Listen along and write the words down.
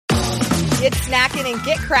Get snacking and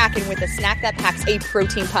get cracking with a snack that packs a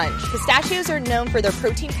protein punch. Pistachios are known for their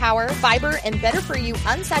protein power, fiber, and better-for-you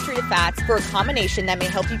unsaturated fats for a combination that may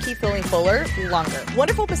help you keep feeling fuller longer.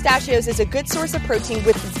 Wonderful Pistachios is a good source of protein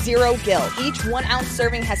with zero guilt. Each 1 ounce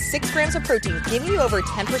serving has 6 grams of protein, giving you over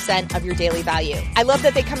 10% of your daily value. I love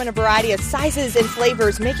that they come in a variety of sizes and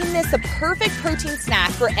flavors, making this the perfect protein snack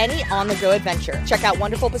for any on-the-go adventure. Check out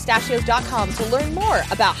wonderfulpistachios.com to learn more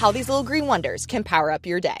about how these little green wonders can power up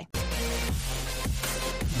your day.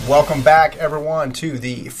 Welcome back, everyone, to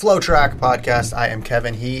the FloTrack podcast. I am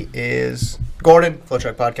Kevin. He is Gordon.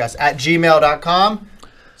 FloTrack podcast at gmail.com.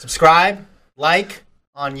 Subscribe, like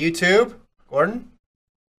on YouTube. Gordon,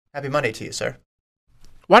 happy Monday to you, sir.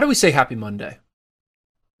 Why do we say happy Monday?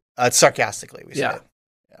 Sarcastically, we say it.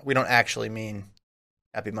 Yeah, we don't actually mean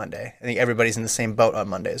happy Monday. I think everybody's in the same boat on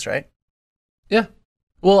Mondays, right? Yeah.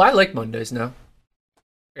 Well, I like Mondays now.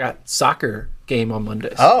 I got soccer game on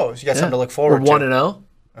Mondays. Oh, so you got something to look forward to. We're 1-0.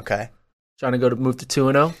 Okay. Trying to move to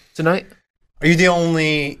 2-0 tonight. Are you the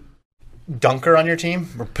only dunker on your team,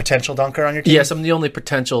 or potential dunker on your team? Yes, I'm the only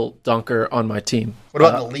potential dunker on my team. What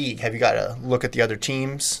about in the league? Have you got to look at the other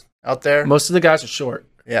teams out there? Most of the guys are short.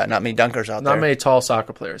 Yeah, not many dunkers out there. Not many tall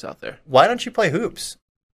soccer players out there. Why don't you play hoops?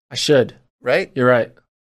 I should. Right? You're right.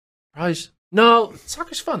 Probably. No,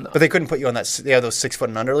 soccer's fun, though. But they couldn't put you on that. They have those 6 foot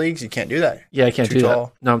and under leagues. You can't do that. Yeah, I can't do tall.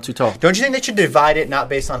 that. No, I'm too tall. Don't you think they should divide it not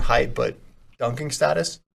based on height, but dunking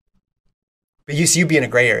status? But you'd be in a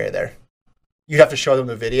gray area there. You'd have to show them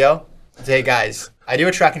the video. Say, hey, guys, I do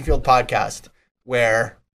a track and field podcast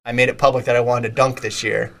where I made it public that I wanted to dunk this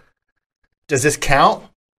year. Does this count?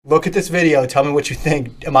 Look at this video. Tell me what you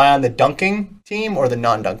think. Am I on the dunking team or the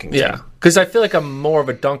non-dunking team? Yeah, because I feel like I'm more of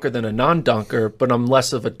a dunker than a non-dunker, but I'm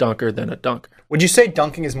less of a dunker than a dunker. Would you say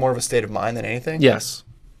dunking is more of a state of mind than anything? Yes.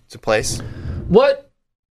 It's a place. What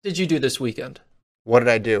did you do this weekend? What did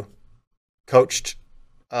I do? Coached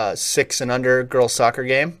 6 and under girls soccer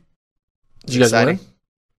game. Did you guys win?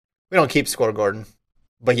 We don't keep score, Gordon.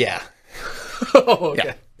 But yeah. Oh,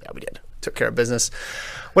 okay. Yeah, we did. Took care of business.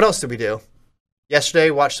 What else did we do?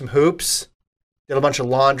 Yesterday, watched some hoops. Did a bunch of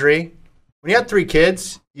laundry. When you have 3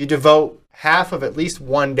 kids, you devote half of at least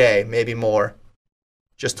one day, maybe more,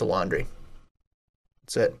 just to laundry.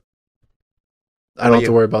 That's it. I don't have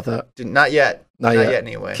to worry about that. Not yet. Not yet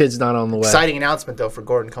anyway. Kid's not on the way. Exciting announcement, though, for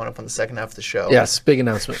Gordon coming up on the second half of the show. Yes, big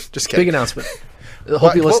announcement. Just kidding. Big announcement. I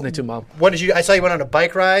hope you're listening to, Mom. What did you? I saw you went on a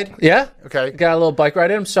bike ride. Yeah. Okay. Got a little bike ride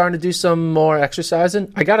in. I'm starting to do some more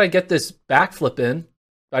exercising. I got to get this backflip in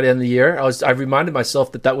by the end of the year. I reminded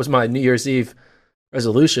myself that was my New Year's Eve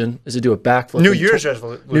resolution, is to do a backflip. New Year's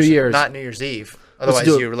resolution. New Year's. Not New Year's Eve. Otherwise,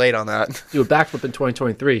 you were late on that. Do a backflip in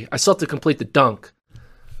 2023. I still have to complete the dunk.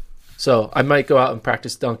 So I might go out and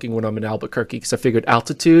practice dunking when I'm in Albuquerque because I figured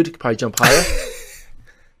altitude, could probably jump higher.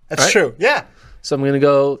 That's true. Yeah. So I'm going to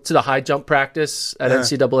go to the high jump practice at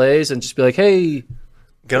NCAA's and just be like, hey,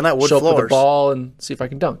 get on that wood show floors. up with the ball and see if I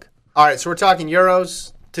can dunk. All right, so we're talking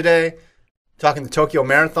Euros today, talking the Tokyo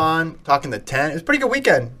Marathon, talking the 10. It was a pretty good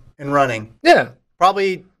weekend in running. Yeah.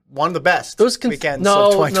 Probably one of the best weekends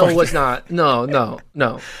of 2020. No, it was not. No.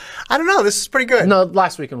 I don't know. This is pretty good. No,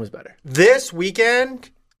 last weekend was better. This weekend,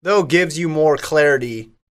 though, gives you more clarity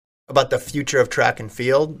about the future of track and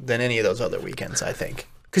field than any of those other weekends, I think.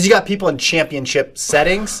 Because you got people in championship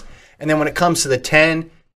settings, and then when it comes to the 10,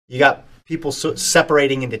 you got people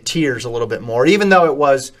separating into tiers a little bit more, even though it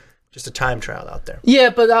was just a time trial out there. Yeah,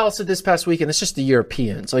 but also this past weekend, it's just the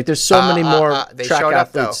Europeans. Like, there's so many more track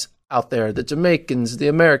athletes out there. The Jamaicans, the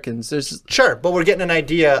Americans. Sure, but we're getting an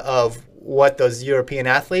idea of what those European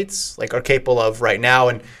athletes are capable of right now.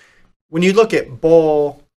 And when you look at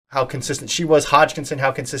Bull, how consistent she was, Hodgkinson,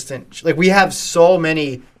 how consistent. We have so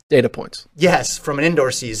many data points. Yes, from an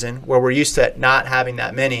indoor season where we're used to not having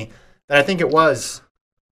that many, that I think it was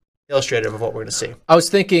illustrative of what we're going to see. I was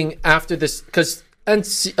thinking after this, because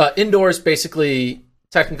indoors basically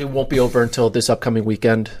technically won't be over until this upcoming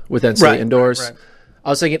weekend with NCAA indoors. Right. I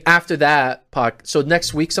was thinking after that, so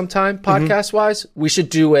next week sometime, podcast-wise, we should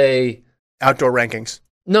do a outdoor rankings.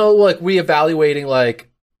 No, reevaluating,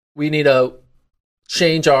 we need to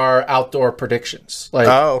change our outdoor predictions.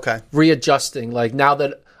 Okay. Readjusting, now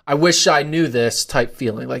that I wish I knew this type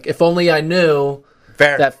feeling. If only I knew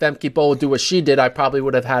that Femke Bol would do what she did, I probably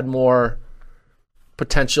would have had more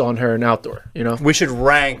potential on her in outdoor, We should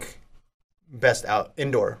rank best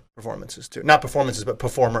indoor performances too. Not performances, but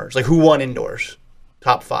performers. Who won indoors?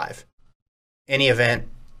 Top 5. Any event.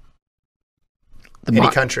 Any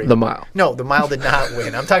country. The mile. No, the mile did not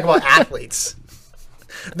win. I'm talking about athletes.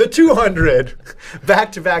 The 200.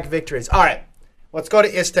 Back-to-back victories. All right. Let's go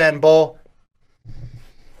to Istanbul.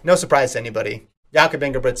 No surprise to anybody. Jakob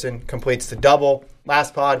Ingebrigtsen completes the double.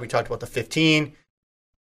 Last pod, we talked about the 15.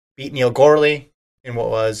 Beat Neil Gorley in what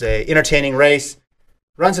was a entertaining race.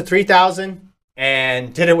 Runs at 3,000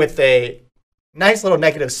 and did it with a nice little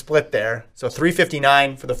negative split there. So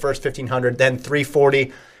 359 for the first 1,500, then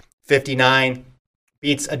 340, 59.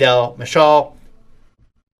 Beats Adel Michal.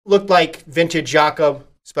 Looked like vintage Jakob,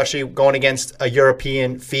 especially going against a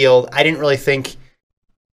European field. I didn't really think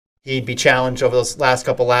he'd be challenged over those last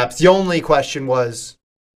couple laps. The only question was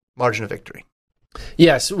margin of victory.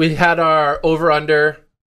 Yes, we had our over-under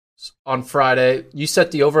on Friday. You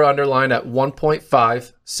set the over-under line at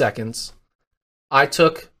 1.5 seconds. I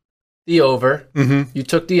took the over. Mm-hmm. You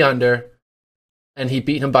took the under. And he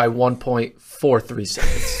beat him by 1.43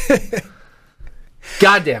 seconds.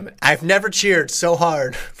 God damn it. I've never cheered so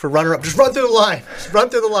hard for runner-up. Just run through the line. Just run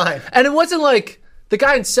through the line. And it wasn't like the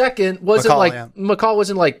guy in second wasn't McCall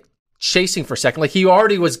wasn't like chasing for second. Like he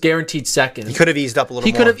already was guaranteed second. He could have eased up a little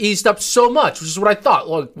more. He could have eased up so much, which is what I thought.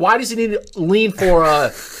 Like, why does he need to lean for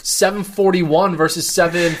a 741 versus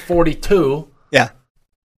 742? Yeah.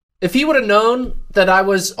 If he would have known that I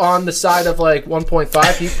was on the side of like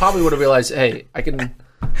 1.5, he probably would have realized, hey, I can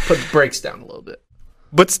put the brakes down a little bit.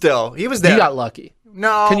 But still, he was there. You got lucky.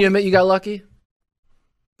 No. Can you admit you got lucky?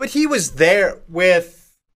 But he was there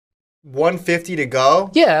with 150 to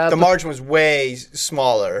go. Yeah. The margin was way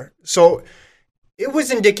smaller. So it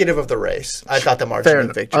was indicative of the race. I thought the margin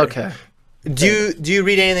of victory. Okay. Do you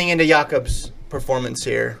read anything into Jakob's performance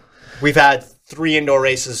here? We've had 3 indoor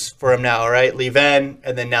races for him now, right? Leven,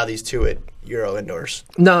 and then now these 2 at Euro indoors.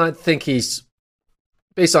 No, I think he's,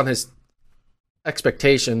 based on his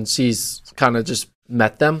expectations, he's kind of just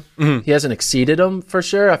met them. Mm-hmm. He hasn't exceeded them for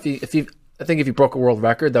sure. I think if he broke a world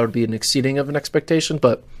record, that would be an exceeding of an expectation.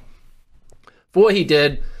 But for what he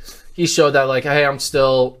did, he showed that, like, hey, I'm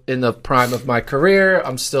still in the prime of my career.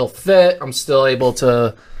 I'm still fit. I'm still able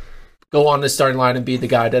to go on the starting line and be the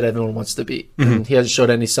guy that everyone wants to be. Mm-hmm. And he hasn't showed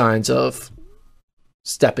any signs of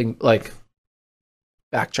stepping, like,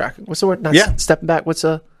 backtracking. What's the word? Not stepping back. What's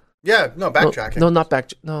a... Yeah, no, backtracking. No, not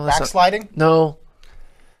back... No, backsliding? No.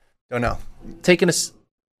 Don't know. Taking a...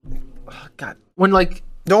 Oh, God. When, like...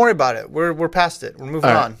 Don't worry about it. We're past it. We're moving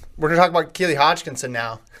on. We're going to talk about Keely Hodgkinson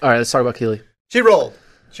now. All right, let's talk about Keely. She rolled.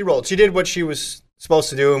 She did what she was supposed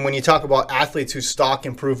to do. And when you talk about athletes whose stock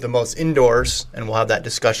improved the most indoors, and we'll have that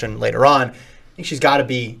discussion later on, I think she's got to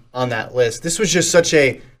be on that list. This was just such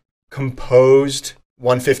a composed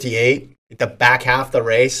 158. The back half of the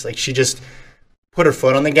race, like she just put her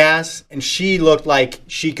foot on the gas, and she looked like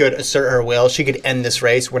she could assert her will. She could end this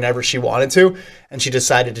race whenever she wanted to, and she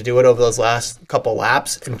decided to do it over those last couple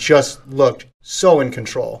laps and just looked so in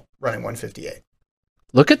control running 158.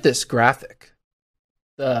 Look at this graphic.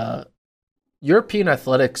 The European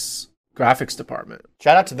Athletics graphics department.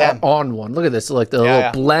 Shout out to them. On one. Look at this. Like the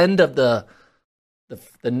little blend of the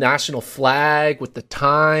national flag with the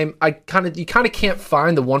time. You kind of can't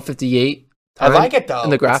find the 158 time. I like it though.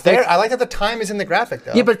 In the graphic. I like that the time is in the graphic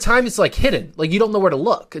though. Yeah, but time is like hidden. Like you don't know where to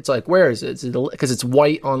look. It's like, where is it? Because it's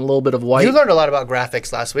white on a little bit of white. You learned a lot about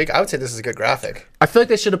graphics last week. I would say this is a good graphic. I feel like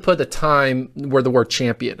they should have put the time where the word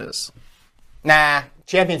champion is. Nah,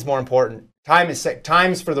 champion's more important. Time's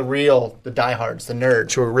for the diehards, the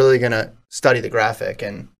nerds who are really going to study the graphic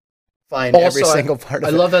and find every single part of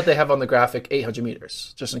it. I love that they have on the graphic 800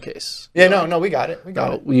 meters, just in case. Yeah, no, we got it. We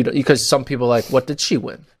got it. Because some people are like, what did she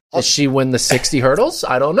win? Did she win the 60 hurdles?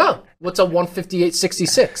 I don't know. What's a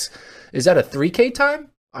 158.66? Is that a 3K time?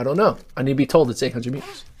 I don't know. I need to be told it's 800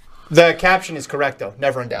 meters. The caption is correct, though.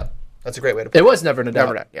 Never in doubt. That's a great way to put it. It was never in doubt.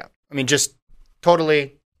 Never in doubt, yeah. I mean, just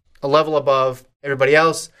totally a level above everybody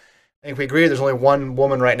else. I think we agree there's only one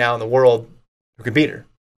woman right now in the world who can beat her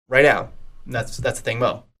right now. And that's the thing,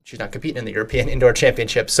 Mo. She's not competing in the European Indoor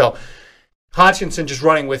Championship. So Hodgkinson just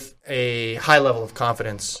running with a high level of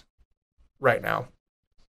confidence right now.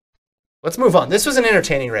 Let's move on. This was an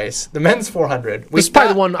entertaining race. The men's 400. This is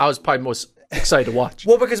probably the one I was probably most excited to watch.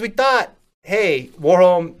 Well, because we thought, hey,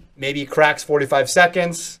 Warholm maybe cracks 45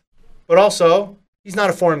 seconds, but also he's not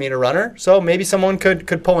a 400-meter runner, so maybe someone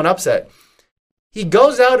could pull an upset. He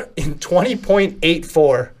goes out in 20.84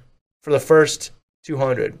 for the first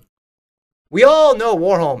 200. We all know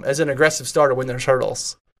Warholm as an aggressive starter when there's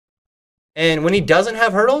hurdles. And when he doesn't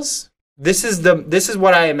have hurdles, this is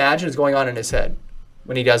what I imagine is going on in his head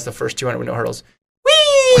when he does the first 200 with no hurdles.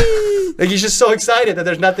 Whee! Like he's just so excited that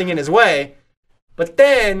there's nothing in his way. But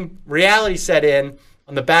then reality set in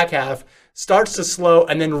on the back half, starts to slow,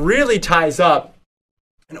 and then really ties up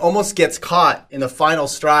and almost gets caught in the final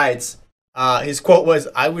strides. His quote was,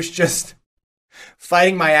 I was just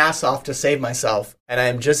fighting my ass off to save myself, and I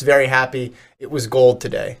am just very happy it was gold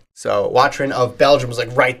today. So Watrin of Belgium was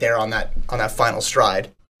like right there on that final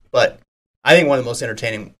stride. But I think one of the most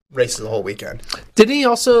entertaining races of the whole weekend. Didn't he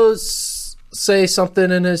also say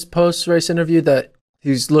something in his post-race interview that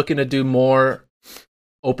he's looking to do more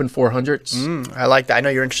open 400s? I like that. I know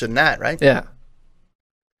you're interested in that, right? Yeah.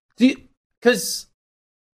 Because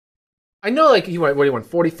I know, like, he went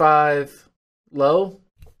 45 low.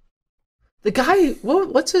 The guy,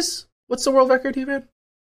 what's the world record he ran?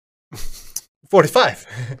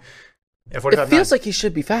 45. Yeah, 45. It feels like he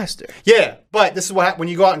should be faster. Yeah, but this is what when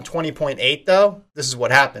you go out in 20.8 though, this is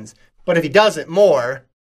what happens. But if he does it more,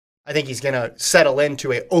 I think he's going to settle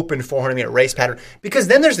into a open 400-meter race pattern, because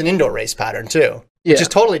then there's an indoor race pattern too, which is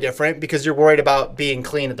totally different because you're worried about being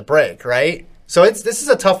clean at the break, right? So this is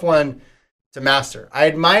a tough one to master. I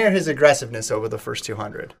admire his aggressiveness over the first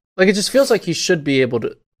 200. Like, it just feels like he should be able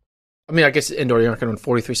to. I mean, I guess indoor you're not going to run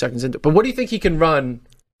 43 seconds into, but what do you think he can run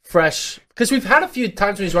fresh? Because we've had a few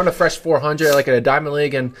times when he's run a fresh 400, like at a Diamond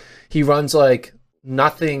League, and he runs like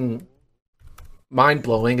nothing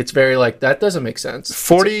mind-blowing. It's very like, that doesn't make sense.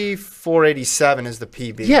 44.87 is the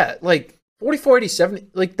PB. Yeah, like 44.87,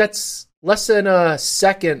 like that's less than a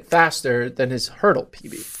second faster than his hurdle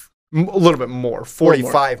PB. A little bit more,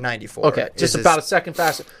 45.94. Okay, just about a second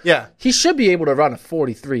faster. Yeah. He should be able to run a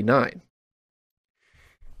 43.9.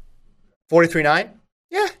 43.9?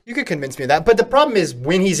 Yeah, you could convince me of that. But the problem is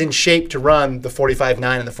when he's in shape to run the 45.9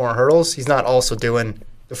 and the 400 hurdles, he's not also doing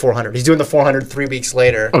the 400. He's doing the 400 3 weeks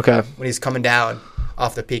later when he's coming down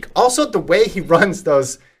off the peak. Also, the way he runs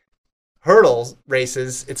those hurdles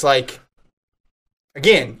races, it's like,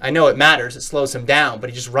 again, I know it matters. It slows him down, but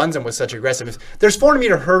he just runs them with such aggressiveness. There's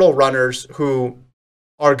 400-meter hurdle runners who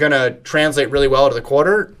are going to translate really well to the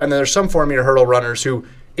quarter, and then there's some 400-meter hurdle runners who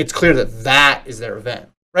it's clear that is their event,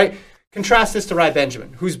 right? Contrast this to Rai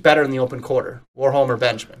Benjamin. Who's better in the open quarter, Warholm or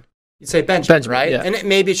Benjamin? You'd say Benjamin, right? Yeah. And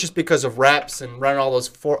maybe it's just because of reps and running all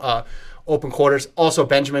those open quarters. Also,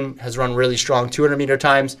 Benjamin has run really strong 200-meter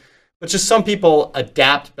times, but just some people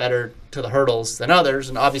adapt better to the hurdles than others,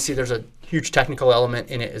 and obviously there's a huge technical element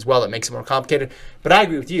in it as well that makes it more complicated. But I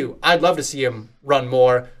agree with you. I'd love to see him run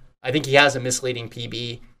more. I think he has a misleading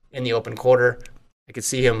PB in the open quarter. I could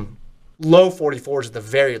see him low 44s at the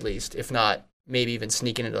very least, if not maybe even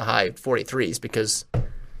sneaking into the high 43s, because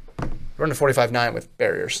running a 45.9 with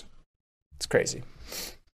barriers, it's crazy.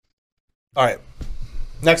 All right,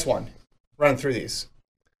 next one. Running through these.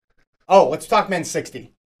 Oh, let's talk men's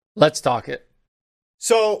 60. Let's talk it.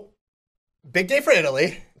 So, big day for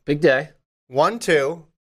Italy. Big day. 1-2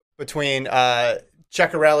 between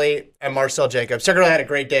Ceccarelli and Marcel Jacobs. Ceccarelli had a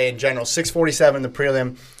great day in general. 6:47 in the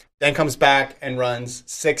prelim. Then comes back and runs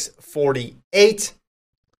 6:48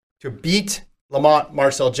 to beat Lamont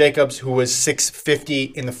Marcel Jacobs, who was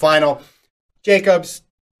 6:50 in the final. Jacobs,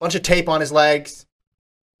 bunch of tape on his legs,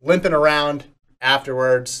 limping around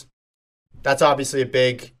afterwards. That's obviously a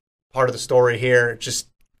big part of the story here.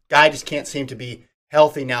 Guy just can't seem to be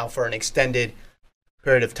healthy now for an extended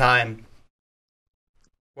period of time.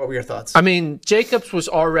 What were your thoughts? I mean, Jacobs was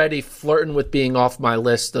already flirting with being off my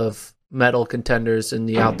list of medal contenders in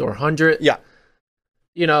the outdoor 100. Yeah.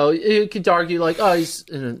 You know, you could argue like, oh, he's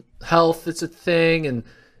in health, it's a thing, and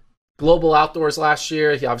global outdoors last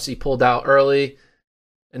year, he obviously pulled out early.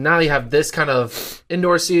 And now you have this kind of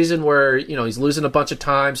indoor season where, you know, he's losing a bunch of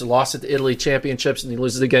times. He lost at the Italy Championships, and he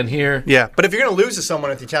loses again here. Yeah, but if you're going to lose to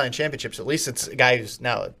someone at the Italian Championships, at least it's a guy who's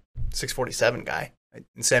now a 6:47 guy, right?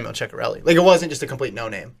 And Samuel Ceccarelli. Like, it wasn't just a complete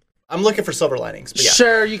no-name. I'm looking for silver linings. But yeah.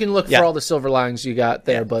 Sure, you can look for all the silver linings you got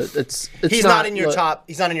there, but it's he's not in your top.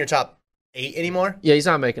 He's not in your top 8 anymore. Yeah, he's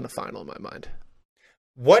not making a final in my mind.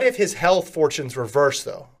 What if his health fortunes reverse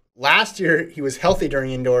though? Last year he was healthy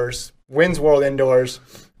during indoors, wins World Indoors,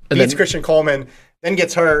 beats Christian Coleman, then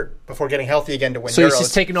gets hurt before getting healthy again to win. So Euros. he's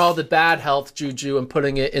just taking all the bad health juju and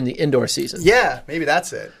putting it in the indoor season. Yeah, maybe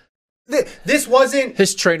that's it. This wasn't.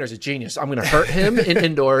 His trainer's a genius. I'm going to hurt him in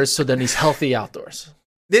indoors, so then he's healthy outdoors.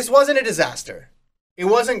 This wasn't a disaster. It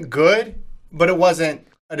wasn't good, but it wasn't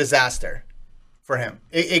a disaster for him.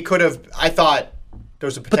 It could have. I thought there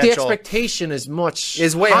was a potential. But the expectation is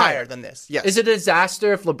way higher than this. Yes. Is it a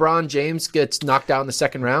disaster if LeBron James gets knocked out in the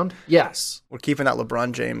second round? Yes. We're keeping that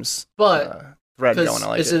LeBron James thread going. I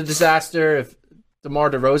like is it a disaster if DeMar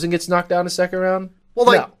DeRozan gets knocked out in the second round?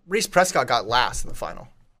 Well, no. Reese Prescott got last in the final.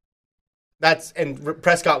 And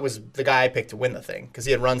Prescott was the guy I picked to win the thing because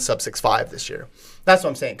he had run sub 6.5 this year. That's what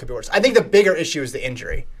I'm saying. It could be worse. I think the bigger issue is the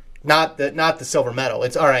injury, not the silver medal.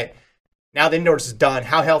 It's all right. Now the indoors is done.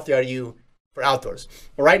 How healthy are you for outdoors?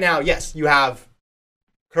 But right now, yes, you have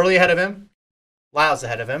Curly ahead of him, Lyles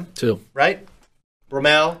ahead of him, 2, right?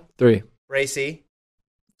 Bromell, 3. Racy,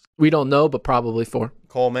 We don't know, but probably 4.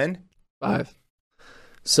 Coleman, 5.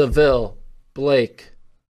 Seville, Blake,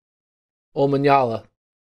 Olmanyala,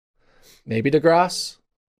 maybe DeGrasse,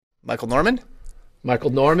 Michael Norman.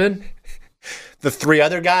 Michael Norman. The 3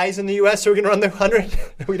 other guys in the U.S. who are going to run the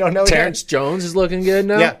 100, we don't know Terrence yet. Jones is looking good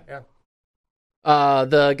now. Yeah.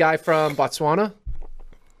 The guy from Botswana,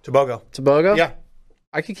 Tobago. Yeah.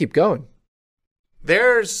 I could keep going.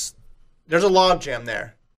 There's a log jam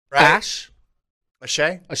there, right? Ash,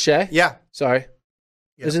 Ashay? Yeah. Sorry.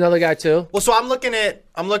 There's another guy too. Well, so I'm looking at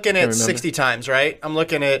 60 times, right? I'm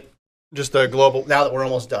looking at just the global. Now that we're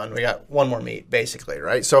almost done, we got one more meet, basically,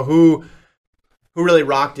 right? So who really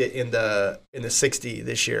rocked it in the 60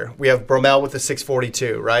 this year? We have Bromell with the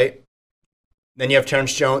 642, right? Then you have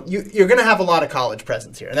Terrence Jones. You're going to have a lot of college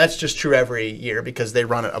presence here, and that's just true every year because they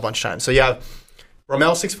run it a bunch of times. So you have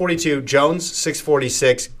Bromell 642, Jones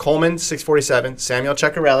 646, Coleman 647, Samuel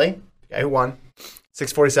Ceccarelli, the guy who won,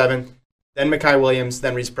 647, then Mekhi Williams,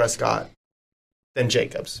 then Reese Prescott, then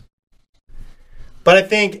Jacobs. But I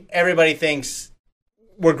think everybody thinks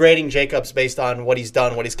we're grading Jacobs based on what he's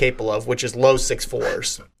done, what he's capable of, which is low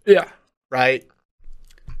 6.4s. Yeah. Right?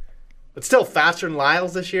 But still faster than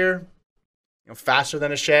Lyles this year. Faster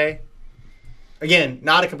than Ashay. Again,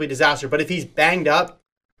 not a complete disaster, but if he's banged up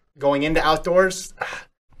going into outdoors,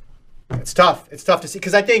 it's tough. It's tough to see.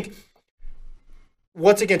 Because I think,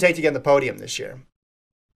 what's it going to take to get on the podium this year?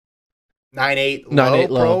 9.8 low,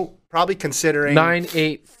 low. Probably considering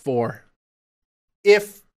 9.84.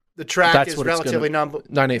 If the track That's is what it's relatively gonna-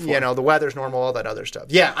 9.84. the weather's normal, all that other stuff.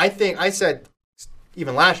 Yeah, I said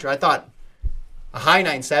even last year, I thought a high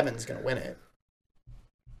 9.7 is going to win it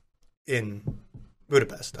in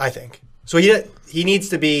Budapest, I think. So he needs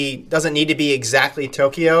to be, doesn't need to be exactly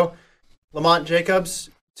Tokyo Lamont Jacobs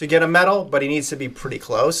to get a medal, but he needs to be pretty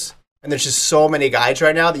close. And there's just so many guys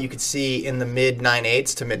right now that you could see in the mid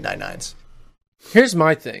 9.8s to mid 9.9s. Here's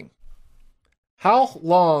my thing. How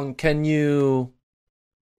long can you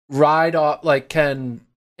ride off, can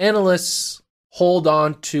analysts hold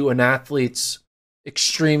on to an athlete's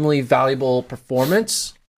extremely valuable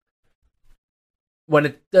performance when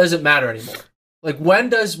it doesn't matter anymore? When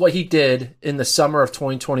does what he did in the summer of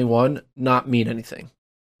 2021 not mean anything?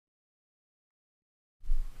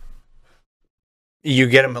 You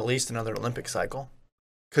get him at least another Olympic cycle.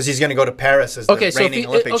 Because he's going to go to Paris as the reigning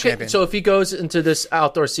Olympic champion. So if he goes into this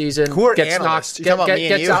outdoor season, gets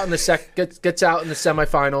out in the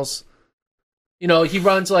semifinals, he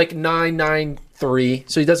runs 9.93,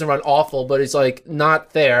 so he doesn't run awful, but he's not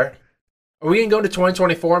there. Are we going to go into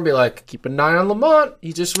 2024 and be keep an eye on Lamont?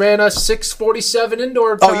 He just ran a 6:47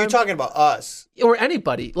 indoor time. Oh, you're talking about us. Or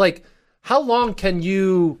anybody. How long can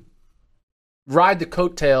you ride the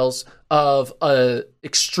coattails of a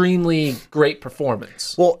extremely great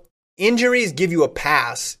performance? Well, injuries give you a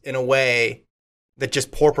pass in a way that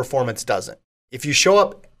just poor performance doesn't. If you show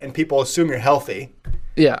up and people assume you're healthy,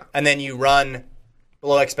 and then you run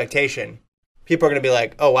below expectation, people are going to be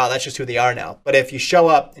like, oh, wow, that's just who they are now. But if you show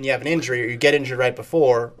up and you have an injury or you get injured right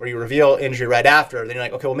before or you reveal injury right after, then you're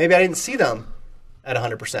like, okay, well, maybe I didn't see them at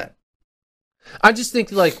 100%. I just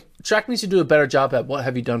think track needs to do a better job at what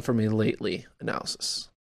have you done for me lately analysis.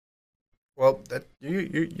 Well,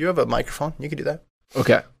 you have a microphone. You can do that.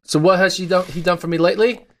 Okay. So what has he done for me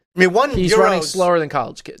lately? I mean, he's running slower than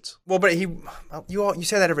college kids. Well, but you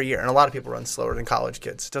say that every year, and a lot of people run slower than college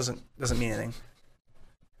kids. It doesn't mean anything.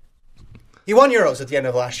 He won Euros at the end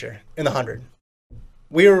of last year in the 100.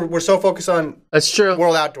 We're so focused on that's true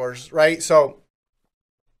World Outdoors, right? So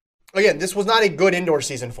again, this was not a good indoor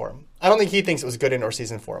season for him. I don't think he thinks it was a good indoor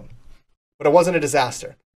season for him, but it wasn't a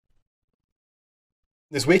disaster.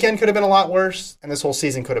 This weekend could have been a lot worse, and this whole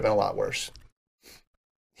season could have been a lot worse.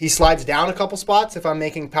 He slides down a couple spots if I'm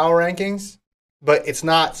making power rankings, but it's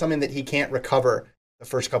not something that he can't recover the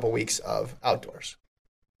first couple weeks of outdoors.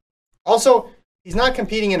 Also, he's not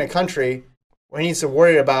competing in a country where he needs to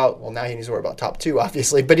worry about, well, now he needs to worry about top 2,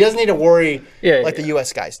 obviously, but he doesn't need to worry the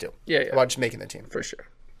U.S. guys do about just making the team. For sure.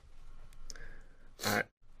 All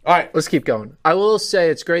right. Let's keep going. I will say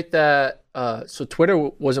it's great that so Twitter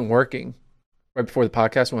wasn't working right before the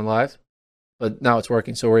podcast went live, but now it's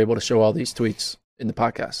working, so we're able to show all these tweets in the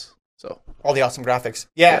podcast. So all the awesome graphics.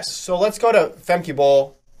 Yes. So let's go to Femke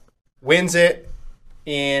Bowl. Wins it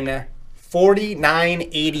in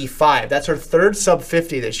 49.85. That's her third sub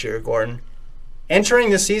 50 this year, Gordon.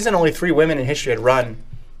 Entering this season, only 3 women in history had run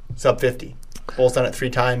sub 50. Bowl's done it 3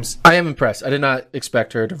 times. I am impressed. I did not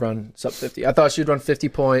expect her to run sub 50. I thought she'd run 50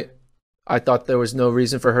 point. I thought there was no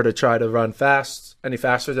reason for her to try to run any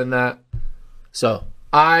faster than that. So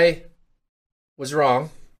I was wrong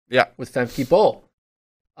with Femke Bowl.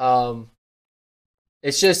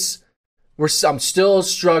 It's just I'm still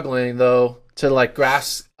struggling though to like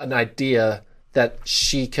grasp an idea that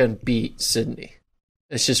she can beat Sydney.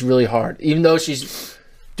 It's just really hard, even though there's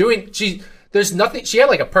nothing. She had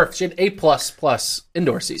like she had A++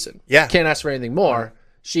 indoor season. Yeah, can't ask for anything more.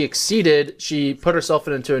 She exceeded. She put herself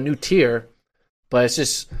into a new tier, but it's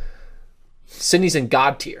just Sydney's in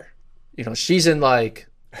God tier. You know, she's in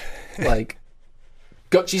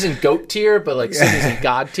she's in GOAT tier, but like Sydney's in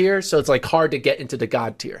God tier, so it's like hard to get into the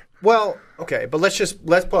God tier. Well, okay, but let's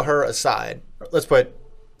put her aside. Let's put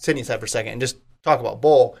Sydney aside for a second and just talk about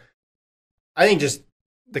Bull. I think just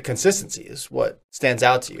the consistency is what stands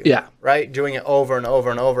out to you. Yeah. Right? Doing it over and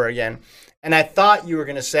over and over again. And I thought you were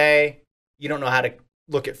going to say you don't know how to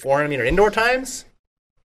look at 400-meter indoor times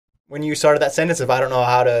when you started that sentence, if I don't know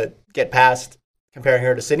how to get past comparing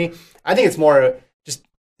her to Sydney. I think it's more just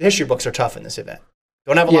the history books are tough in this event.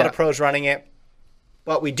 Don't have a lot of pros running it.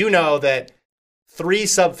 But we do know that 3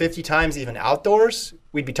 sub-50 times even outdoors,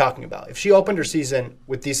 we'd be talking about. If she opened her season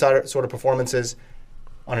with these sort of performances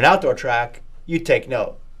on an outdoor track, you'd take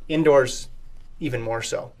note. Indoors, even more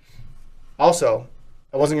so. Also,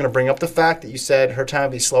 I wasn't going to bring up the fact that you said her time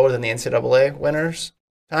would be slower than the NCAA winners'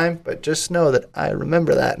 time, but just know that I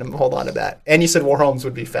remember that and hold on to that. And you said Warholm's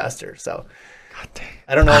would be faster, so God dang.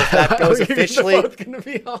 I don't know if that goes officially. They're both going to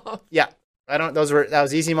be off. Yeah. That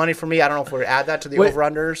was easy money for me. I don't know if we'll add that to the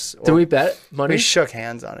over-unders. Did we bet money? We shook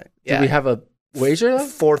hands on it. Did we have a wager?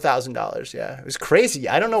 $4,000. Yeah, it was crazy.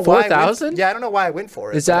 I don't know why. $4,000? Yeah, I don't know why I went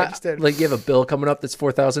for it. Is that like you have a bill coming up that's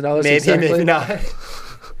 $4,000? Maybe, exactly? maybe not.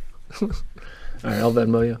 All right, I'll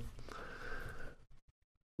Venmo you.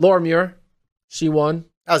 Laura Muir, she won.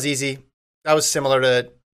 That was easy. That was similar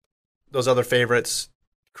to those other favorites,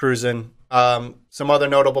 cruising. Some other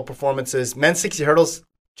notable performances. Men's 60 hurdles.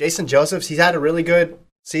 Jason Josephs, he's had a really good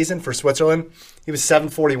season for Switzerland. He was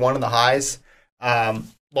 741 in the highs.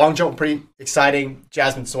 Long jump, pretty exciting.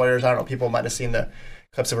 Jasmine Sawyers, I don't know, people might have seen the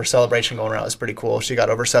clips of her celebration going around. It was pretty cool. She got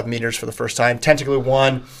over 7 meters for the first time. Tentaclu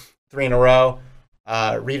won 3 in a row.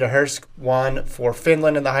 Rita Hursk won for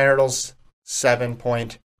Finland in the high hurdles,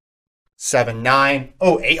 7.79.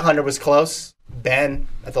 Oh, 800 was close. Ben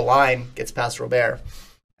at the line gets past Robert.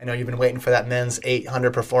 I know you've been waiting for that men's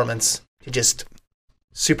 800 performance to just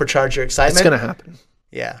supercharge your excitement. It's going to happen.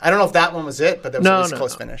 Yeah. I don't know if that one was it, but that was a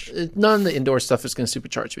close finish. None of the indoor stuff is going to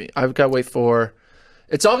supercharge me. I've got to wait for...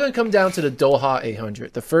 It's all going to come down to the Doha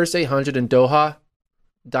 800. The first 800 in Doha,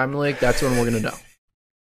 Diamond League, that's when we're going to know.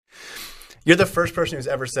 You're the first person who's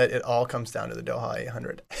ever said it all comes down to the Doha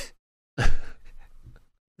 800.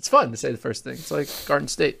 It's fun to say the first thing. It's like Garden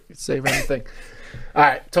State. You say random thing. All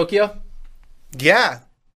right, Tokyo? Yeah.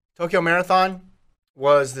 Tokyo Marathon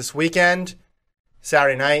was this weekend.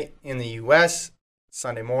 Saturday night in the U.S.,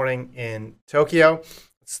 Sunday morning in Tokyo.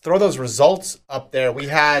 Let's throw those results up there. We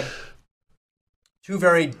had 2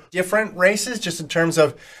 very different races just in terms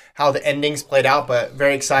of how the endings played out, but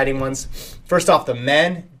very exciting ones. First off, the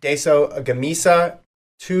men, Deso Gamisa,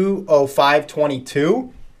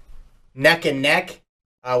 2:05.22. Neck and neck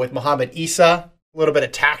with Muhammad Isa. A little bit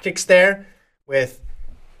of tactics there with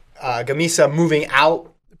Gamisa moving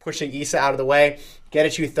out, pushing Isa out of the way.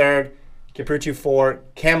 Getachew third. Kiprutu 4.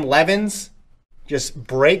 Cam Levins just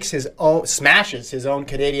smashes his own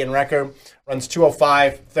Canadian record, runs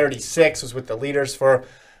 2:05.36, was with the leaders for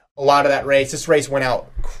a lot of that race. This race went out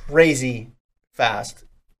crazy fast,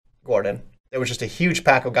 Gordon. There was just a huge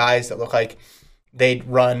pack of guys that looked like they'd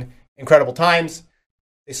run incredible times.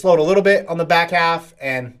 They slowed a little bit on the back half,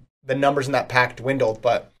 and the numbers in that pack dwindled,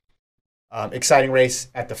 but exciting race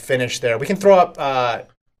at the finish there. We can throw up,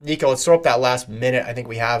 Nico, let's throw up that last minute. I think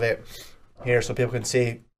we have it here so people can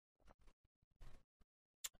see.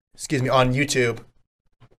 Excuse me, on YouTube.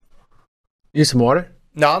 Need some water?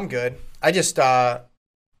 No, I'm good. I just I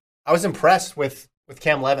was impressed with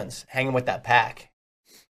Cam Levins hanging with that pack.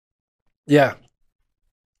 Yeah.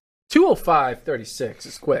 2:05.36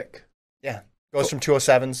 is quick. Yeah. Goes from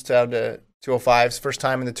 2:07s down to 2:05s. First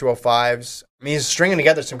time in the 2:05s. I mean, he's stringing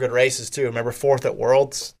together some good races too. Remember 4th at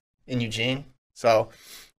Worlds in Eugene? So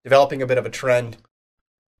developing a bit of a trend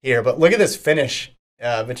here. But look at this finish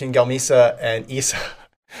between Gelmisa and Isa.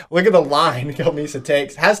 Look at the line Gelmisa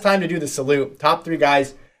takes. Has time to do the salute. Top 3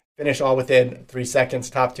 guys finish all within 3 seconds.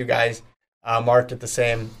 Top 2 guys marked at the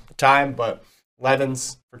same time. But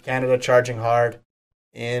Levins for Canada charging hard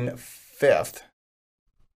in 5th.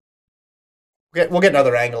 We'll get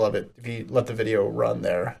another angle of it if you let the video run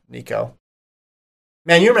there, Nico.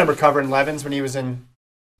 Man, you remember covering Levins when he was in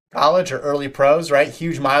college or early pros, right?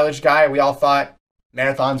 Huge mileage guy. We all thought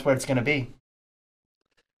marathon's where it's going to be.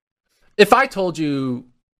 If I told you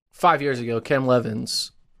 5 years ago Cam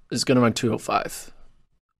Levins is going to run 205.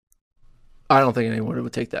 I don't think anyone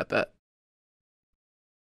would take that bet.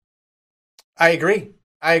 I agree.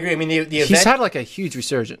 I mean, the event... He's had like a huge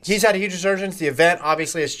resurgence. He's had a huge resurgence. The event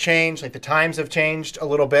obviously has changed. Like the times have changed a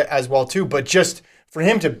little bit as well too. But just for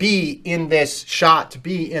him to be in this shot, to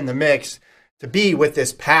be in the mix, to be with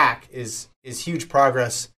this pack is huge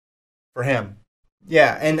progress for him.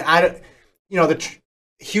 Yeah, and the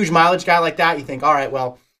huge mileage guy like that, you think, all right,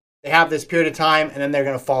 well, they have this period of time, and then they're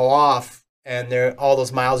going to fall off, and all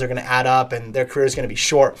those miles are going to add up, and their career is going to be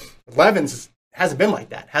short. But Levens hasn't been like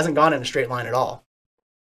that. Hasn't gone in a straight line at all.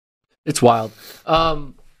 It's wild.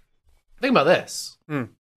 Think about this.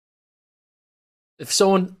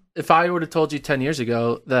 If I would have told you 10 years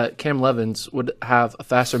ago that Cam Levens would have a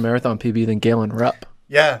faster marathon PB than Galen Rupp.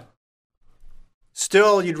 Yeah.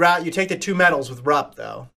 Still, you take the 2 medals with Rupp,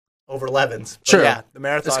 though, over Levens. But sure. Yeah, the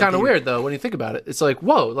marathon. It's kind of PB. weird, though, when you think about it. It's like,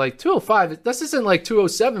 whoa, like 205. This isn't like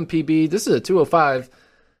 207 PB. This is a 205.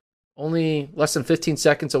 Only less than 15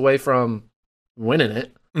 seconds away from winning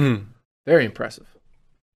it. Very impressive.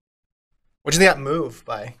 What do you think of that move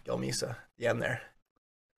by Gil Misa, the end there?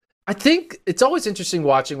 I think it's always interesting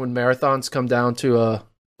watching when marathons come down to a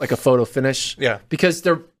photo finish. Yeah. Because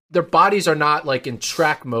their bodies are not like in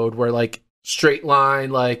track mode where like straight line,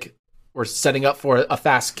 like we're setting up for a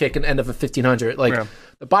fast kick and end of a 1500. Like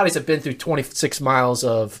the bodies have been through 26 miles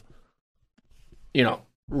of,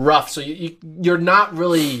 rough. So you're not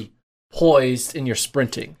really poised in your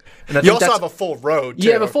sprinting. And I you also have a full road, too.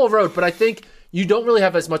 You have a full road, but I think you don't really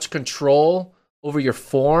have as much control over your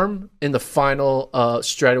form in the final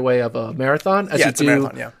straightaway of a marathon as you do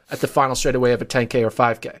at the final straightaway of a 10K or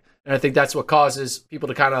 5K. And I think that's what causes people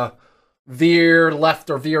to kind of veer left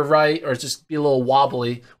or veer right or just be a little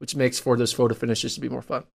wobbly, which makes for those photo finishes to be more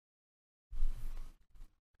fun.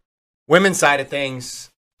 Women's side of things,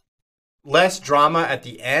 less drama at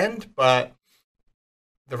the end, but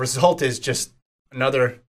the result is just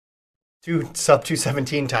another sub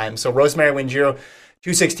 217 times. So Rosemary Winjiro,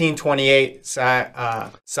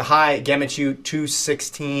 216.28. Sahai Gemichu,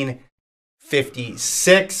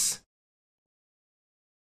 216.56.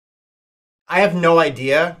 I have no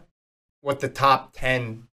idea what the top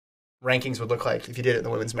 10 rankings would look like if you did it in the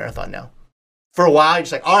women's marathon now. For a while, you're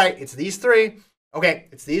just like, all right, it's these 3. Okay,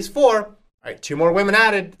 it's these 4. All right, 2 more women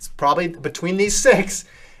added. It's probably between these 6.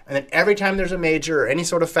 And then every time there's a major or any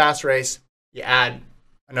sort of fast race, you add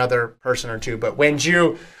another person or 2. But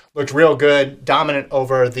Wenju looked real good, dominant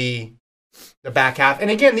over the back half.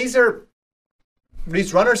 And again, these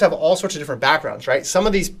runners have all sorts of different backgrounds, right? Some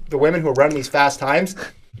of the women who are running these fast times,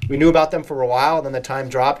 we knew about them for a while, and then the time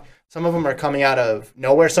dropped. Some of them are coming out of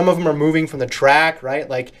nowhere. Some of them are moving from the track, right?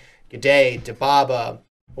 Like Gade, Dibaba,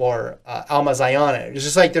 or Alma Zayana. It's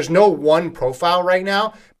just like there's no one profile right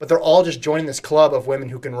now, but they're all just joining this club of women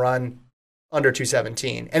who can run under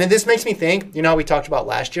 217. And this makes me think, how we talked about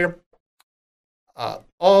last year,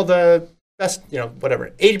 all the best,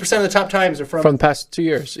 80% of the top times are from the past 2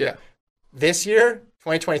 years. Yeah. This year,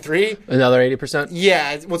 2023. Another 80%?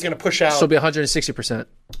 Yeah, it was going to push out. So it'll be 160%.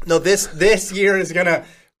 No, this year is going to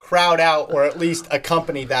crowd out or at least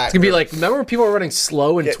accompany that. It's going to be like, remember when people were running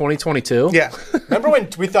slow in 2022? Yeah. Remember when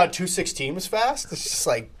we thought 216 was fast? It's just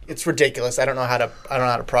like, it's ridiculous. I don't know how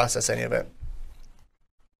to process any of it.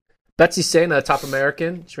 Betsy Sena, top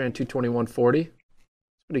American. She ran 221.40.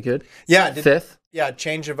 Pretty good. Yeah. 5th. Yeah,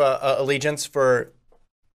 change of allegiance for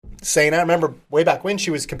Sena. I remember way back when she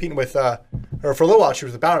was competing with, or for a little while, she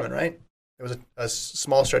was with Bowerman, right? It was a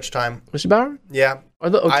small stretch of time. Was she Bowerman? Yeah. Or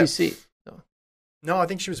the OTC? No, I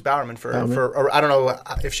think she was Bowerman for or I don't know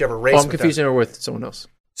if she ever raced with I'm confusing her with someone else.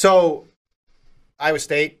 So, Iowa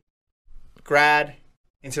State, grad,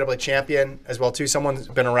 NCAA champion as well, too. Someone's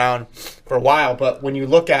been around for a while, but when you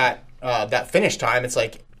look at that finish time, it's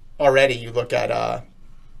like already you look at,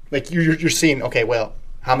 like you're seeing, okay, well,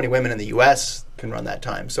 how many women in the U.S. can run that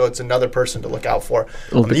time? So it's another person to look out for.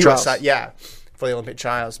 Olympic on the trials. U.S. side, yeah, for the Olympic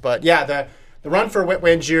trials. But yeah, the run for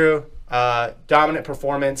Wenju, dominant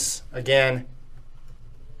performance again.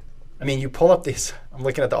 I mean, you pull up these. I'm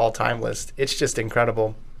looking at the all-time list. It's just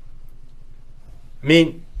incredible. I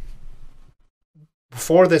mean,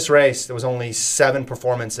 before this race, there was only 7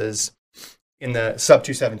 performances in the sub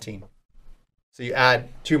 217. So you add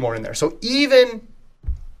 2 more in there. So even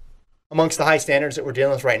amongst the high standards that we're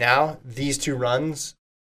dealing with right now, these 2 runs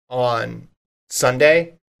on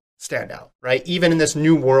Sunday stand out, right? Even in this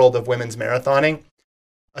new world of women's marathoning,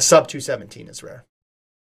 a sub 217 is rare.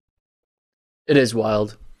 It is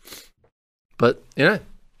wild. But, yeah,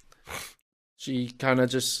 she kind of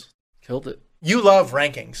just killed it. You love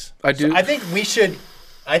rankings. I do. So I think we should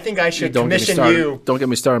I think I should Don't commission get me started. you. Don't get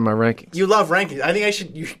me started on my rankings. You love rankings. I think I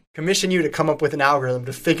should commission you to come up with an algorithm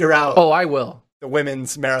to figure out Oh, I will. the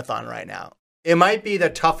women's marathon right now. It might be the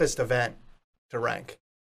toughest event to rank.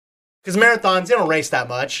 Because marathons, they don't race that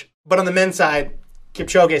much. But on the men's side,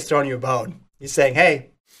 Kipchoge's throwing you a bone. He's saying,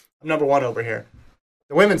 hey, I'm number one over here.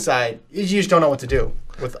 The women's side, you just don't know what to do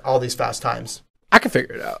with all these fast times. I can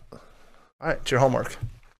figure it out. All right, it's your homework.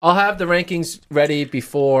 I'll have the rankings ready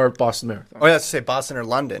before Boston Marathon. Oh, yeah, let's say Boston or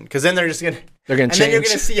London. Because then they're just going to... They're going to And change. then you're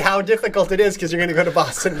going to see how difficult it is because you're going to go to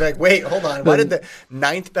Boston and be like, wait, hold on. Why did the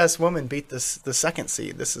 9th best woman beat the second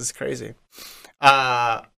seed? This is crazy.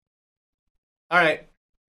 All right.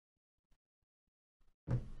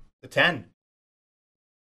 The 10.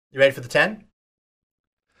 You ready for the 10?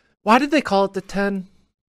 Why did they call it the 10?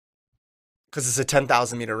 Because it's a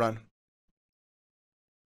 10,000 meter run.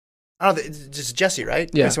 I don't know. It's just Jesse, right?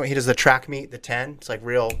 Yeah. So he does the track meet, the 10. It's like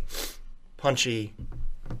real punchy.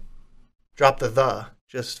 Drop the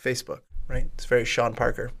just Facebook, right? It's very Sean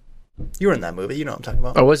Parker. You were in that movie. You know what I'm talking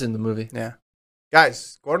about. I was in the movie. Yeah.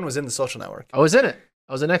 Guys, Gordon was in The Social Network. I was in it.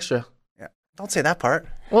 I was an extra. Yeah. Don't say that part.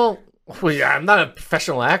 Well, yeah, I'm not a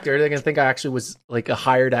professional actor. They're going to think I actually was like a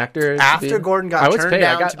hired actor. After Gordon got I was turned paid.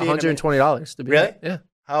 down I got to be in $120 to be Really? in it. Yeah.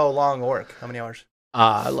 How long work? How many hours?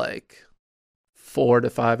 Like 4 to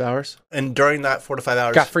 5 hours. And during that 4 to 5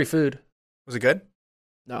 hours, Got free food. was it good?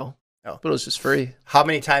 No. Oh. But it was just free. How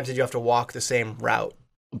many times did you have to walk the same route?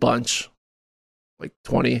 A bunch. Like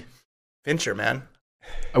 20. Fincher, man.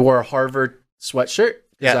 I wore a Harvard sweatshirt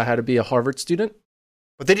because Yeah. I had to be a Harvard student.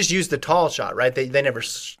 But they just used the tall shot, right? They never...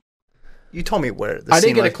 You told me where the I scene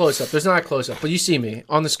didn't get was. a close up. There's not a close up, but you see me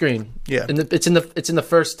on the screen. Yeah. And it's in the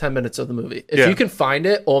first 10 minutes of the movie. If Yeah. you can find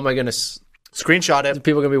it, oh my goodness, Screenshot it.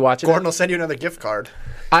 people are gonna be watching. Gordon will send you another gift card.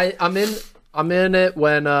 I'm in it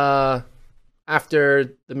when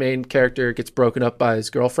after the main character gets broken up by his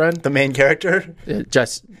girlfriend, The main character,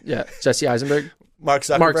 Jesse Eisenberg, Mark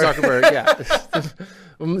Zuckerberg. Mark Zuckerberg, yeah.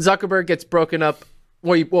 When Zuckerberg gets broken up.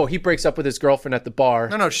 Well, he breaks up with his girlfriend at the bar,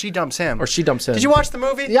 No, she dumps him. or she dumps him. Did you watch the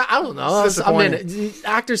movie? Yeah, I don't know. It's I mean, disappointing.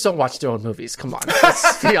 actors don't watch their own movies. Come on,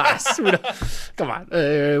 let's be honest. Come on,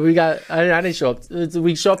 we got. I didn't show up.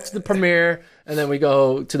 We show up to the premiere and then we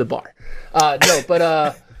go to the bar. No,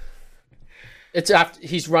 but it's after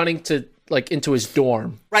he's running to like into his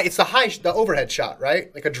dorm. Right, it's the overhead shot,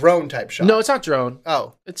 right? Like a drone type shot. No, it's not drone.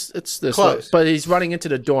 Oh. It's this Close. way. But he's running into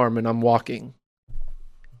the dorm and I'm walking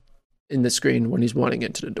in the screen when he's running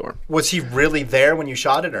into the dorm. Was he really there when you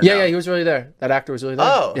shot it or Yeah, no? yeah, he was really there. That actor was really there.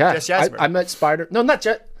 Oh, yeah. Jesse Eisenberg. I met Spider. No, not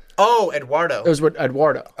Jet. Oh, Eduardo. It was with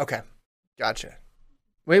Eduardo. Okay. Gotcha.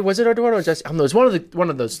 Wait, was it Eduardo or Jesse? I don't know. It was one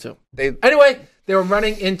of those two. They Anyway, they were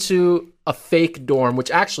running into a fake dorm,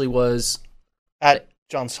 which actually was at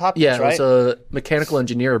Johns Hopkins, it right? was a mechanical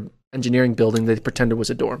engineering building they pretended was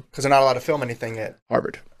a dorm. Because they're not allowed to film anything at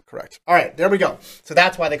Harvard. Correct. All right, there we go. So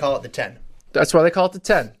that's why they call it the 10. Do That's why they call it the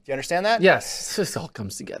 10. you understand that? Yes, this all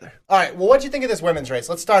comes together. All right, well, what do you think of this women's race?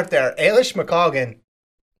 Let's start there. Ailish McColgan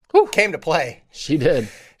came to play. She did.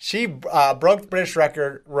 She broke the British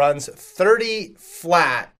record, runs 30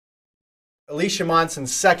 flat. Alicia Monson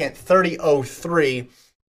second, 30.03.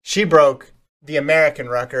 She broke the American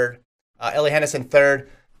record. Ellie Hennison third,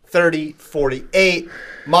 30.48.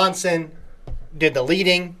 Monson did the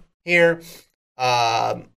leading here.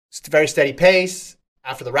 Very steady pace.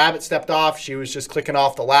 After the rabbit stepped off, she was just clicking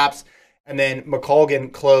off the laps. And then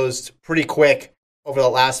McColgan closed pretty quick over the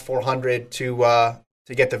last 400 to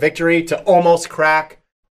get the victory, to almost crack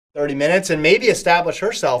 30 minutes and maybe establish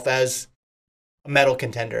herself as a medal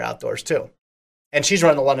contender outdoors too. And she's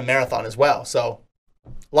running the London Marathon as well. So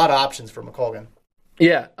a lot of options for McColgan.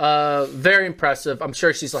 Yeah, very impressive. I'm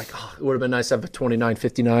sure she's like, oh, it would have been nice to have a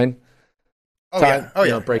 29:59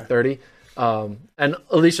 time, break 30. And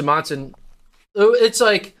Alicia Monson, it's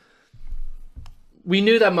like we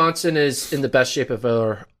knew that Monson is in the best shape of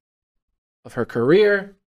her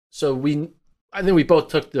career. So I think we both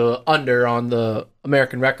took the under on the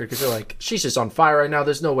American record because they're like, she's just on fire right now.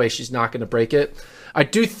 There's no way she's not going to break it. I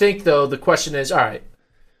do think, though, the question is, all right,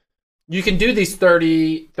 you can do these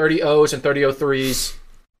 30-0s and 30-03s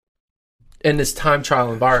in this time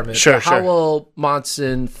trial environment. Sure, How will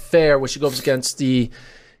Monson fare when she goes against the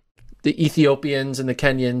Ethiopians and the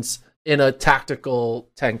Kenyans in a tactical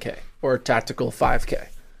 10K or a tactical 5K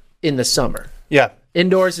in the summer? Yeah.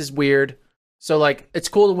 Indoors is weird. So, like, it's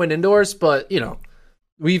cool to win indoors, but, you know,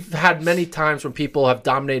 we've had many times when people have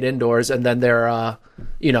dominated indoors and then they're,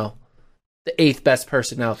 the 8th best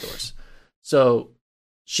person outdoors. So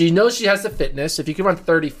she knows she has the fitness. If you can run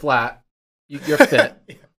 30 flat, you're fit.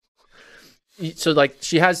 So, like,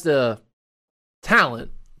 she has the talent,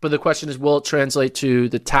 But the question is, will it translate to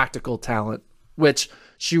the tactical talent, which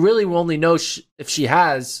she really will only know if she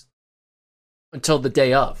has until the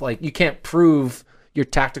day of. Like, you can't prove your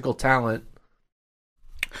tactical talent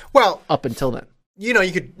up until then. You know,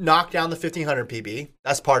 you could knock down the 1500 PB.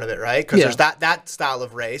 That's part of it, right? Because there's that style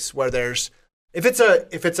of race where if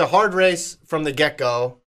it's a hard race from the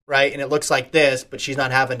get-go, right, and it looks like this, but she's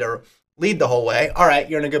not having to lead the whole way, all right,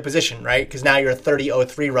 you're in a good position, right? Because now you're a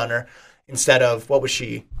 30.03 runner instead of, what was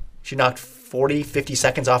she? She knocked 40, 50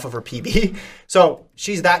 seconds off of her PB. So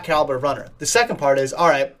she's that caliber of runner. The second part is, all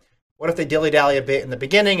right, what if they dilly-dally a bit in the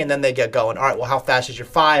beginning and then they get going? All right, well, how fast is your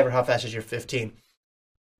 5 or how fast is your 15?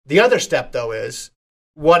 The other step, though, is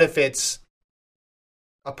what if it's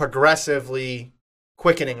a progressively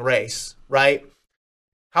quickening race, right?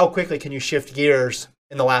 How quickly can you shift gears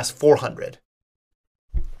in the last 400?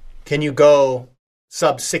 Can you go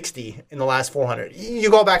sub 60 in the last 400? You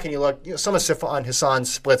go back and you look, some of Sifan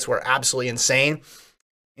Hassan's splits were absolutely insane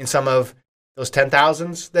in some of those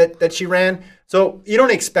 10,000s that she ran. So you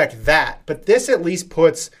don't expect that. But this at least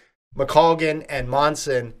puts McColgan and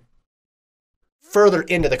Monson further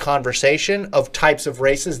into the conversation of types of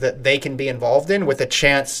races that they can be involved in with a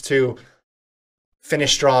chance to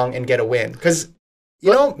finish strong and get a win. Because,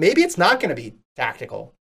 maybe it's not going to be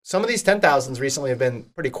tactical. Some of these 10,000s recently have been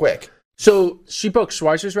pretty quick. So she broke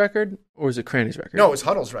Schweizer's record, or was it Cranny's record? No, it was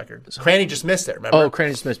Huddle's record. Cranny just missed it, remember? Oh,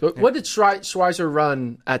 Cranny just missed. But what did Schweizer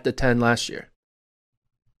run at the 10 last year?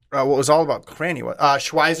 What was all about Cranny?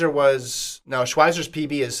 Schweizer's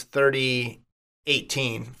PB is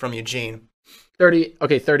 30:18 from Eugene.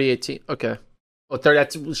 30:18. Okay. Oh, 30,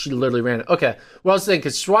 that's, she literally ran it. Okay. Well, I was saying,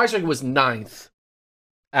 because Schweizer was 9th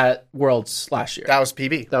at Worlds last year. That was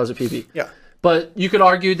PB. That was a PB. Yeah. But you could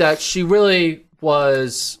argue that she really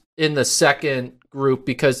was in the second group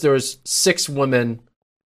because there was 6 women: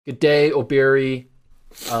 G'day, Obiri,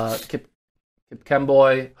 Kip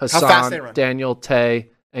Kemboy, Hassan, Daniel, Tay,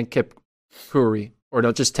 and Kip Khoury. Or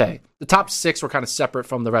no, just Tay. The top 6 were kind of separate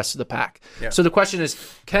from the rest of the pack. Yeah. So the question is,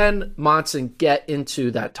 can Monson get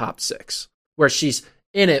into that top 6 where she's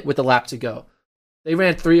in it with a lap to go? They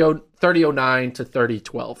ran 30:09 to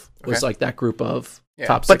 30:12 was like that group of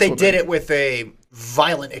top 6 But they women. did it with a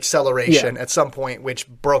violent acceleration at some point, which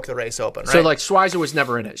broke the race open, right? So, like, Schweizer was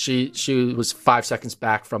never in it. She was 5 seconds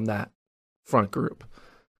back from that front group.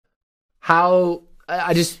 I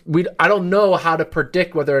don't know how to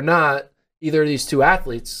predict whether or not either of these two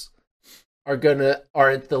athletes are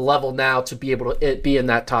at the level now to be able to be in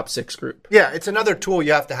that top 6 group. Yeah, it's another tool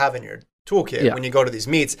you have to have in your toolkit when you go to these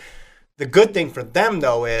meets. The good thing for them,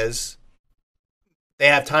 though, is they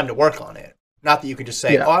have time to work on it. Not that you can just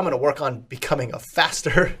say, I'm going to work on becoming a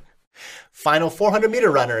faster final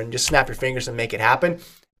 400-meter runner and just snap your fingers and make it happen.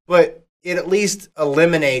 But it at least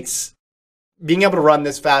eliminates being able to run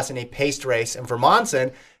this fast in a paced race. And for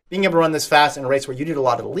Monson, being able to run this fast in a race where you did a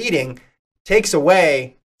lot of the leading takes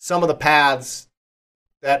away some of the paths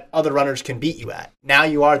that other runners can beat you at. Now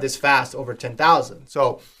you are this fast over 10,000.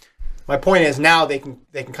 So my point is now they can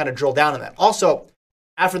kind of drill down on that. Also,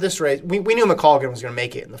 after this race, we knew McColgan was going to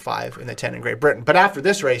make it in the 5 and the 10 in Great Britain. But after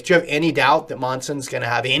this race, do you have any doubt that Monson's going to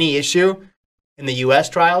have any issue in the U.S.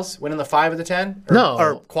 trials, winning the 5 or the 10?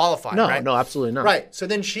 Or qualifying, right? No, absolutely not. Right. So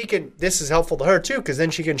then this is helpful to her too, because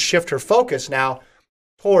then she can shift her focus now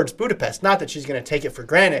towards Budapest. Not that she's going to take it for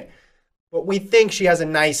granted, but we think she has a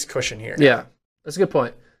nice cushion here. Yeah, that's a good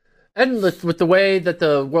point. And with the way that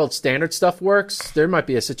the world standard stuff works, there might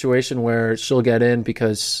be a situation where she'll get in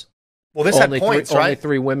because this had points, right? Only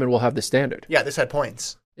 3 women will have the standard. Yeah, this had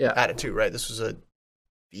points added too, right? This was a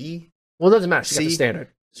B? Well, it doesn't matter. She got the standard.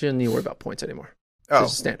 She doesn't need to worry about points anymore. Oh.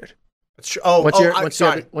 It's a standard. Once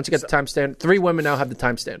you get the time standard, 3 women now have the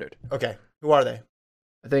time standard. Okay. Who are they?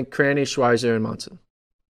 I think Cranny, Schweizer, and Monson.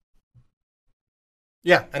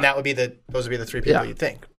 Yeah, and those would be the 3 people you'd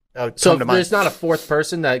think. So if there's not a 4th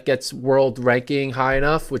person that gets world ranking high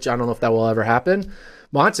enough, which I don't know if that will ever happen,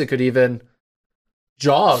 Monson could even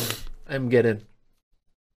jog and get in.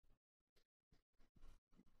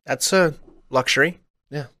 That's a luxury.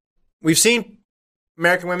 Yeah. We've seen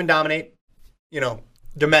American women dominate,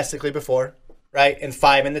 domestically before, right? In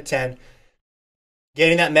 5 and the 10.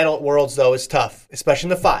 Getting that medal at Worlds, though, is tough, especially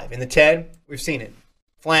in the 5. In the 10, we've seen it.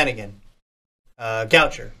 Flanagan,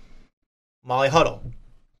 Goucher, Molly Huddle.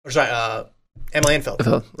 Emily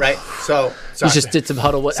Infeld, right? So you just did some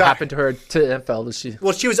Huddle. What happened to her to Infeld?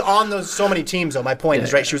 Well, she was on so many teams, though. My point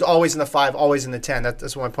is, right? She was always in the 5, always in the 10.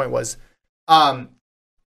 That's what my point was. Doing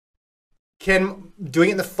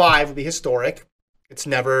it in the 5 would be historic. It's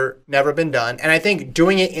never been done. And I think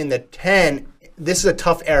doing it in the 10, this is a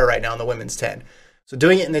tough era right now in the women's 10. So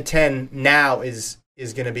doing it in the 10 now is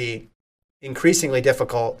is going to be increasingly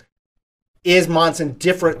difficult. Is Monson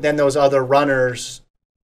different than those other runners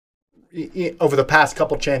over the past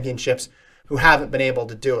couple championships who haven't been able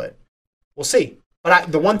to do it? We'll see.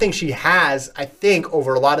 But the one thing she has, I think,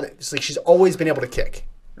 over a lot of it's like she's always been able to kick,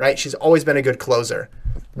 right? She's always been a good closer.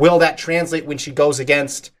 Will that translate when she goes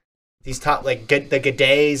against these top, like the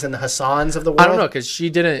Gadays and the Hassans of the world? I don't know, because she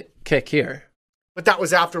didn't kick here. But that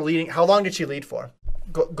was after leading. How long did she lead for?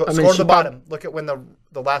 Scroll to the bottom. Look at when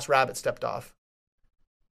the last rabbit stepped off.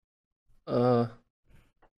 Here,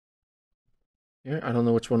 I don't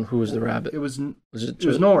know which one. Who was the rabbit? It was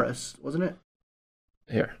Norris, wasn't it?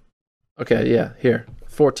 Here. Okay, yeah, here.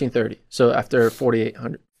 14:30. So after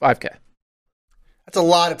 4,800, 5K. That's a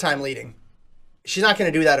lot of time leading. She's not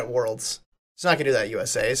going to do that at Worlds. She's not going to do that at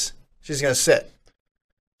USA's. She's going to sit.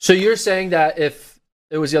 So you're saying that if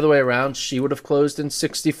it was the other way around, she would have closed in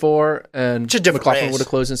 64 and McLaughlin would have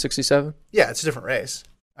closed in 67? Yeah, it's a different race,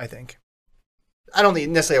 I think. I don't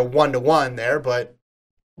think necessarily a 1-to-1 there, but...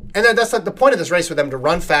 And then that's like the point of this race for them to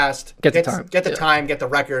run fast, get the time, get the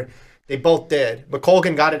record. They both did.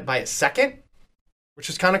 McColgan got it by a second, which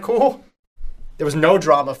is kind of cool. There was no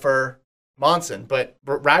drama for Monson, but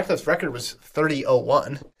Radcliffe's record was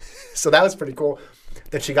 30:01. So that was pretty cool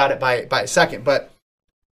that she got it by a second. But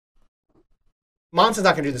Monson's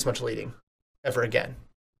not going to do this much leading ever again.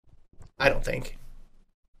 I don't think.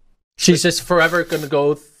 She's just forever going to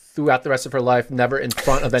go throughout the rest of her life, never in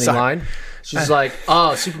front of any line. She's like,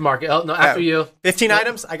 oh, supermarket. Oh, no, after you. 15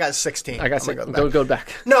 items? I got 16. I got 16. Go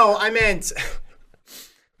back. No, what I meant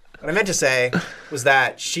to say was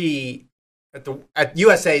that she, at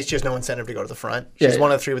USA, she has no incentive to go to the front. She's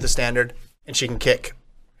one of the three with the standard, and she can kick.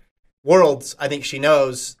 Worlds, I think she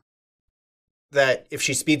knows that if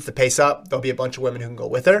she speeds the pace up, there'll be a bunch of women who can go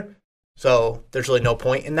with her. So there's really no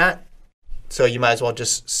point in that. So you might as well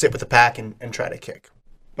just sit with the pack and try to kick.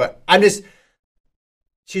 But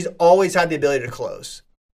she's always had the ability to close,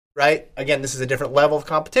 right? Again, this is a different level of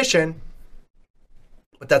competition,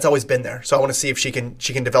 but that's always been there. So I want to see if she can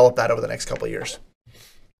develop that over the next couple of years.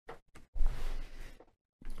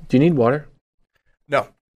 Do you need water? No,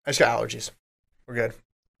 I just got allergies. We're good.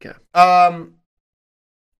 Okay.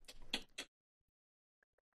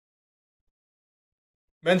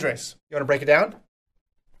 Men's race. You want to break it down?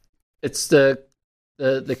 It's the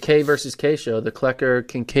K versus K show, the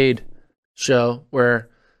Klecker-Kincaid show, where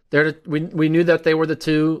we knew that they were the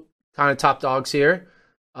two kind of top dogs here,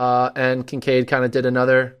 and Kincaid kind of did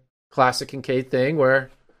another classic Kincaid thing where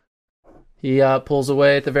he pulls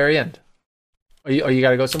away at the very end. You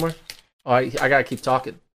got to go somewhere? Oh, I got to keep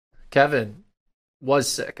talking. Kevin was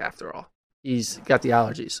sick after all. He's got the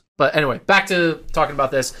allergies. But anyway, back to talking about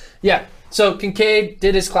this. Yeah, so Kincaid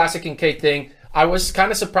did his classic Kincaid thing. I was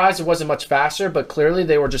kind of surprised it wasn't much faster, but clearly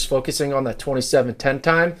they were just focusing on that 27:10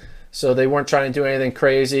 time. So they weren't trying to do anything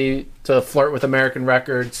crazy to flirt with American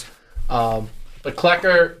records. But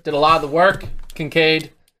Klecker did a lot of the work.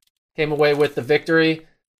 Kincaid came away with the victory.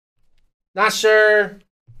 Not sure,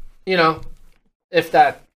 if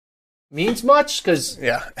that means much, because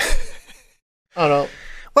yeah, I don't know.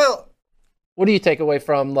 Well, what do you take away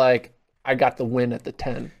from, like, I got the win at the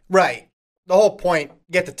 10? Right. The whole point,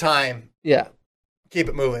 get the time. Yeah. Keep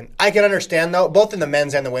it moving. I can understand, though, both in the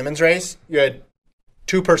men's and the women's race, you had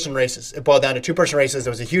two-person races. It boiled down to two-person races.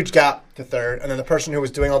 There was a huge gap to third, and then the person who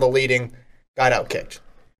was doing all the leading got outkicked.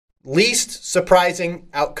 Least surprising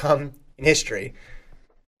outcome in history,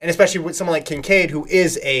 and especially with someone like Kincaid, who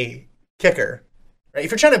is a kicker. Right?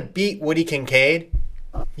 If you're trying to beat Woody Kincaid,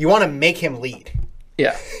 you want to make him lead.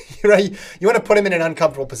 Yeah. Right? You want to put him in an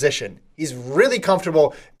uncomfortable position. He's really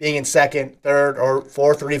comfortable being in second, third, or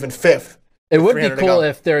fourth, or even fifth. It would be cool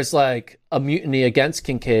if there's like a mutiny against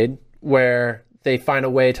Kincaid where they find a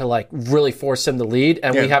way to like really force him to lead,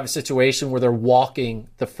 and we have a situation where they're walking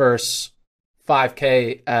the first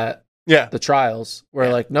 5K at the trials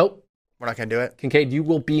where like, nope, we're not going to do it. Kincaid, you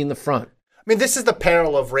will be in the front. I mean, this is the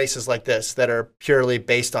peril of races like this that are purely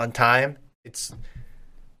based on time.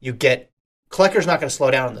 Klecker's not going to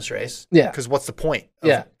slow down in this race. Yeah. Because what's the point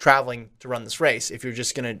of traveling to run this race if you're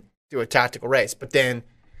just going to do a tactical race? But then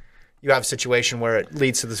you have a situation where it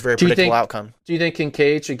leads to this very predictable outcome. Do you think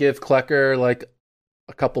Kincaid should give Klecker like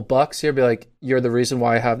a couple bucks here? Be like, you're the reason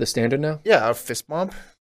why I have the standard now? Yeah, a fist bump.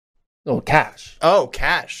 Oh, cash. Oh,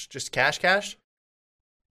 cash. Just cash?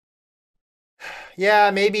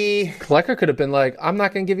 Yeah, maybe. Klecker could have been like, I'm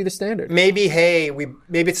not going to give you the standard. Maybe,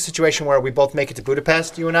 maybe it's a situation where we both make it to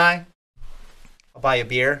Budapest, you and I. I'll buy you a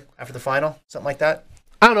beer after the final, something like that.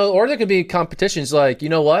 I don't know. Or there could be competitions like, you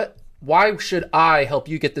know what? Why should I help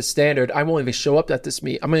you get the standard? I won't even show up at this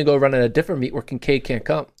meet. I'm going to go run at a different meet where Kincaid can't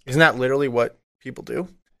come. Isn't that literally what people do.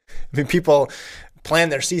 I mean, people plan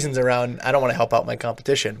their seasons around, I don't want to help out my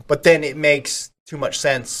competition. But then it makes too much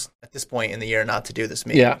sense at this point in the year not to do this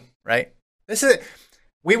meet. Yeah. Right?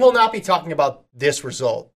 We will not be talking about this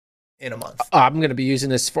result in a month. I'm going to be using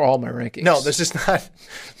this for all my rankings. No, this is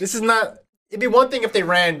not, it'd be one thing if they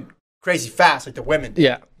ran crazy fast like the women did.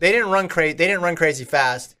 Yeah. They didn't run crazy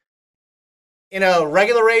fast. In a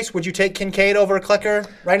regular race, would you take Kincaid over Klecker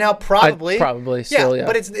right now? Probably. Probably. Still, yeah.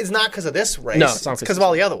 But it's not because of this race. No, it's not because of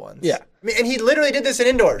all the other ones. Yeah. I mean, and he literally did this in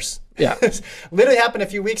indoors. Yeah. This literally happened a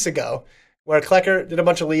few weeks ago where Klecker did a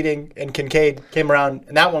bunch of leading and Kincaid came around,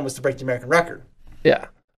 and that one was to break the American record. Yeah.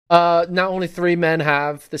 Not only 3 men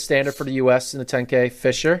have the standard for the U.S. in the 10K,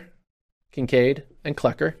 Fisher, Kincaid, and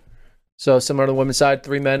Klecker. So similar to the women's side,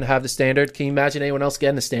 3 men have the standard. Can you imagine anyone else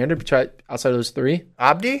getting the standard outside of those 3?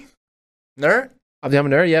 Abdi? Nur? Abdi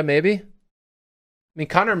Nur, yeah, maybe. I mean,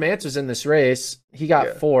 Connor Mance was in this race. He got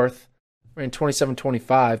 4th, ran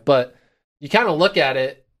 27:25. But you kind of look at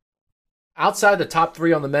it, outside the top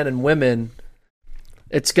 3 on the men and women,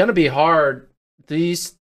 it's going to be hard.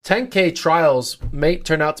 These 10K trials may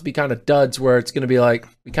turn out to be kind of duds where it's going to be like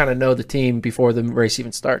we kind of know the team before the race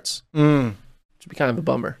even starts. Which would be kind of a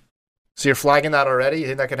bummer. So you're flagging that already? You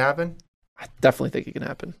think that could happen? I definitely think it can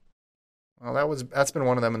happen. Well, that's been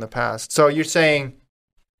one of them in the past. So you're saying,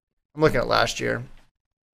 I'm looking at last year.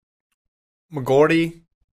 McGordy,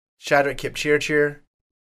 Shadrick Kipchirchir,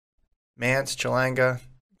 Mance, Chalanga,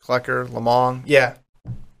 Klecker, Lamong. Yeah.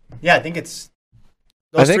 Yeah, I think it's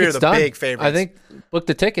those 3 are the big favorites. I think book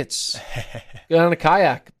the tickets. Go on a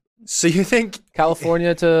kayak. So you think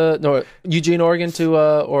Eugene, Oregon to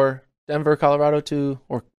or Denver, Colorado to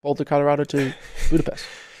or Boulder, Colorado to Budapest.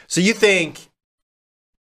 So you think,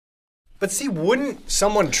 but see, wouldn't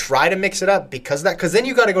someone try to mix it up because of that? Because then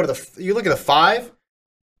you got to go to you look at the 5,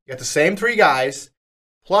 you got the same 3 guys,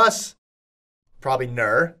 plus probably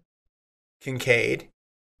Nur, Kincaid,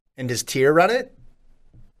 and does Tier run it?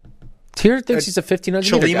 Tier thinks he's a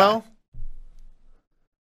 1,500 meter guy.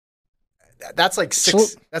 That's like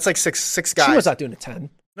 6. That's like six guys. She was not doing a 10.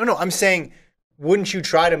 No. I'm saying, wouldn't you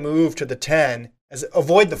try to move to the 10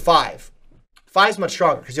 avoid the 5? 5's much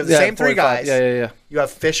stronger because you have the same 3 guys. Yeah. You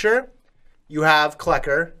have Fisher, you have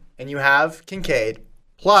Klecker, and you have Kincaid,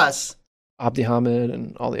 plus Abdi Hamid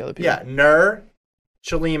and all the other people. Yeah, Nur,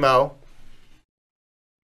 Chalimo,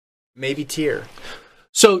 maybe Tier.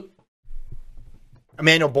 So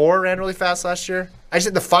Emmanuel Bohr ran really fast last year. I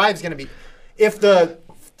said the 5's going to be, if the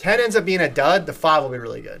 10 ends up being a dud, the 5 will be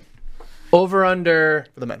really good. Over under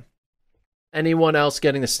for the men. Anyone else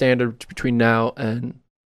getting the standard between now and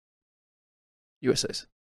USA's?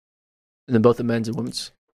 And then both the men's and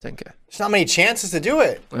women's 10K. There's not many chances to do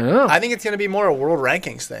it. I know. I think it's going to be more a world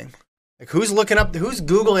rankings thing. Like who's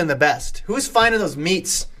Googling the best? Who's finding those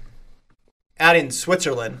meets out in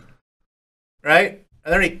Switzerland? Right?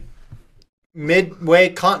 Are there any midway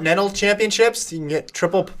continental championships you can get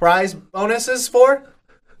triple prize bonuses for?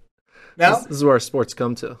 No? This is where our sports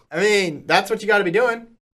come to. I mean, that's what you got to be doing.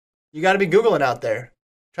 You got to be Googling out there.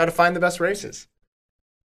 Try to find the best races.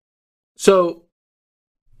 So,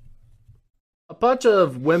 a bunch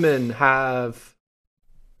of women have...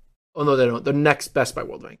 Oh, no, they don't. They're next best by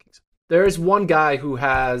world rankings. There is one guy who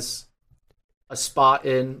has a spot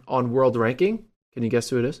on world ranking. Can you guess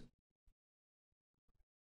who it is?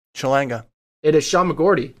 Chalanga. It is Sean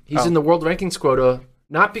McGordy. He's in the world rankings quota,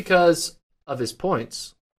 not because of his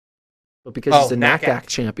points, but because he's the NACAC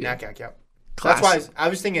champion. NACAC, yeah. That's why I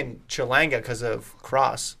was thinking Chalanga because of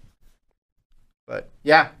cross. But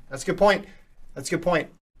yeah, that's a good point.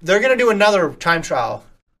 They're going to do another time trial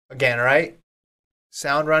again, right?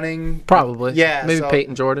 Sound running? Probably. Yeah. Maybe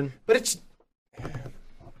Peyton Jordan. But it's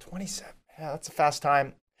 27. Yeah, that's a fast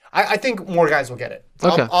time. I think more guys will get it.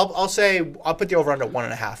 Okay. I'll say I'll put the over under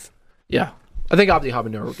 1.5. Yeah. I think Abdi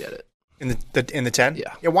Habanero will get it. In the 10?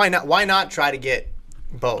 Yeah. Yeah, why not? Why not try to get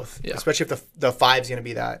both? Yeah. Especially if the 5's going to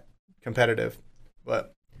be that competitive.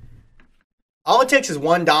 But all it takes is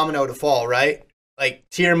one domino to fall, right? Like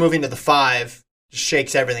Tier moving to the 5 just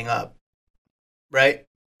shakes everything up, right?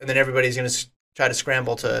 And then everybody's going to try to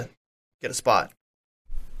scramble to get a spot.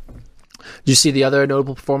 Did you see the other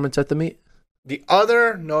notable performance at the meet? The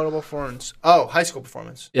other notable performance. Oh, high school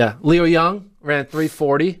performance. Yeah. Leo Young ran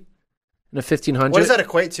 3:40 in a 1,500. What does that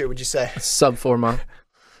equate to, would you say? Sub 4 mile.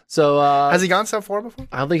 So has he gone sub 4 before?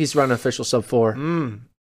 I don't think he's run an official sub 4.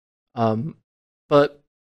 But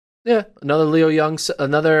yeah, another Leo Young,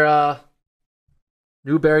 another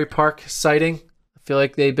Newberry Park sighting. I feel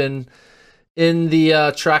like they've been in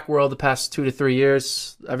the track world the past 2 to 3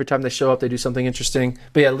 years. Every time they show up, they do something interesting.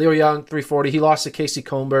 But yeah, Leo Young, 3:40. He lost to Casey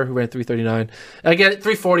Comber, who ran 3:39. Again,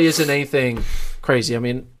 3:40 isn't anything crazy. I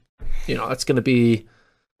mean, that's going to be.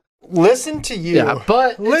 Listen to you. Yeah,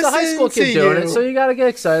 but it's a high school kid doing it, so you got to get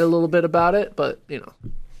excited a little bit about it. But I don't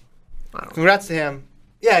know. Congrats to him.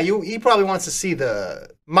 Yeah, he probably wants to see the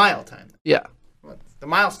mile time. Yeah, the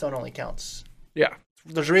milestone only counts. Yeah,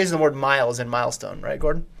 there's a reason the word mile is in milestone, right,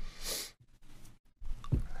 Gordon?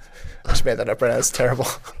 I just made that up right now. That's terrible.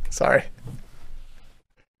 Sorry.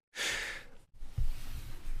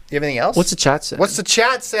 You have anything else? What's the chat saying? What's the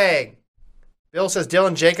chat saying? Bill says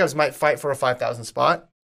Dylan Jacobs might fight for a 5,000 spot.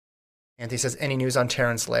 Anthony says, any news on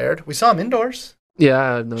Terrence Laird? We saw him indoors.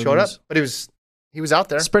 Yeah. Showed up, but he was out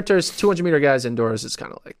there. Sprinters, 200-meter guys indoors, it's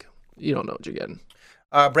kind of like, you don't know what you're getting.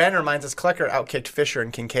 Brandon reminds us Klecker outkicked Fisher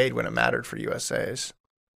and Kincaid when it mattered for USA's.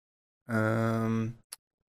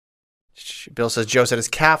 Bill says Joe said his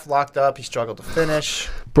calf locked up. He struggled to finish.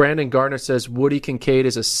 Brandon Garner says Woody Kincaid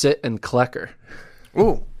is a sit and Klecker.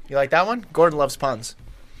 Ooh, you like that one? Gordon loves puns.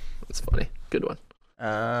 That's funny. Good one.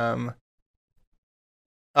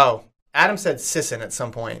 Adam said Sisson at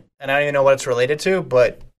some point, and I don't even know what it's related to,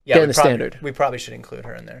 but yeah, getting the standard. We probably should include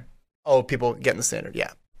her in there. Oh, people getting the standard,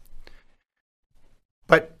 yeah.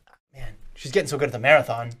 But man, she's getting so good at the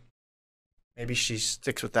marathon. Maybe she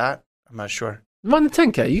sticks with that. I'm not sure. Run the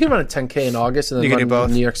 10K. You can run a 10K in August and then run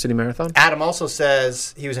the New York City Marathon. Adam also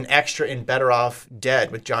says he was an extra in Better Off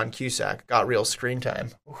Dead with John Cusack. Got real screen time.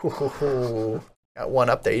 Ooh, got one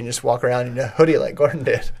up there. You can just walk around in a hoodie like Gordon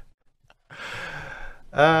did.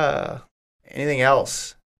 Anything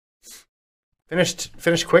else?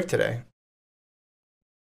 Finished quick today.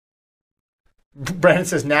 Brandon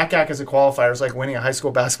says NACAC as a qualifier is like winning a high school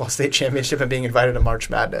basketball state championship and being invited to March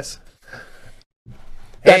Madness.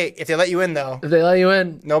 Hey, if they let you in, though. If they let you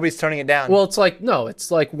in. Nobody's turning it down. Well, it's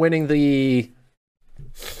like winning the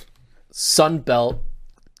Sun Belt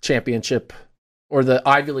championship or the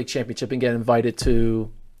Ivy League championship and get invited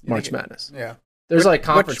to March Madness. Yeah. There's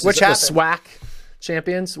conferences. Which the happened? SWAC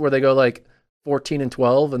champions where they go 14 and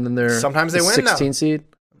 12 and then they're sometimes they win 16 seed.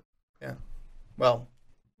 Yeah. Well,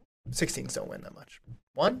 16s don't win that much.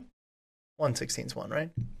 1/16's won,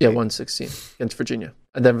 right? Yeah, 1/16 against Virginia.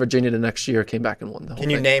 And then Virginia the next year came back and won the whole thing. Can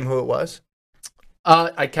you name who it was?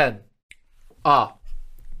 I can. God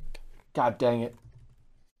dang it.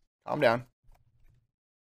 Calm down.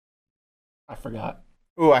 I forgot.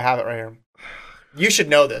 Ooh, I have it right here. You should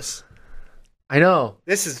know this. I know.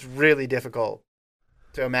 This is really difficult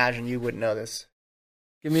to imagine you wouldn't know this.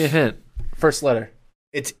 Give me a hint. First letter.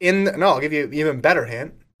 It's I'll give you an even better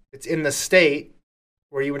hint. It's in the state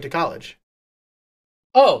where you went to college.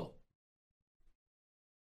 Oh.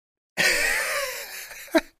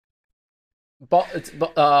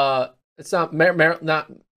 It's not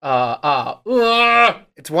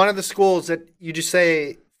It's one of the schools that you just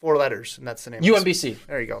say 4 letters and that's the name. UMBC.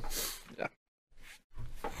 There you go. Yeah.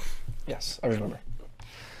 Yes, I remember.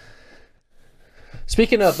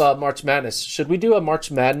 Speaking of March Madness, should we do a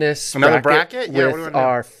March Madness bracket? Yeah,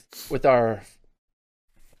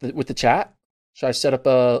 with the chat? Should I set up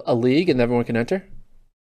a league and everyone can enter?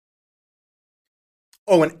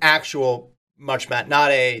 Oh, an actual March Madness,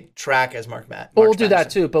 not a track as March Madness. Well, we'll do that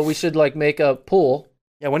too, but we should make a pool.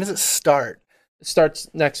 Yeah, when does it start? It starts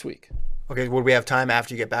next week. Okay, would we have time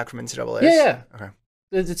after you get back from NCAA? Yeah. Okay.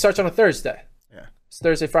 It starts on a Thursday. Yeah. It's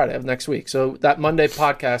Thursday, Friday of next week. So that Monday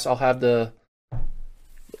podcast, I'll have the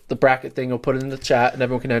bracket thing. We'll put it in the chat and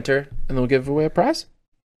everyone can enter, and then we'll give away a prize.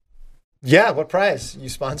 Yeah, what prize? You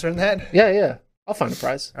sponsoring that? Yeah. I'll find a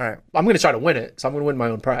prize. All right. I'm going to try to win it, so I'm going to win my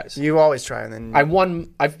own prize. You always try, and then I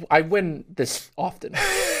win this often.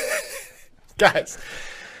 Guys,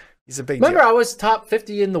 he's a big Remember, deal. I was top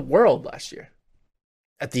 50 in the world last year.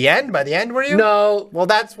 At the end? By the end, were you? No. Well,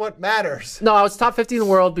 that's what matters. No, I was top 50 in the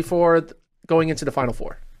world before going into the Final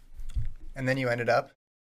Four. And then you ended up?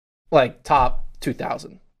 Top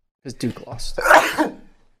 2,000, because Duke lost.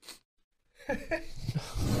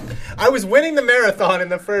 I was winning the marathon in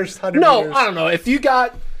the first 100 No, meters. I don't know. If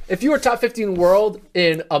you were top 50 in the world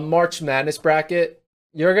in a March Madness bracket,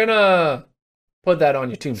 you're going to put that on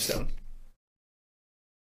your tombstone.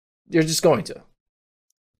 You're just going to.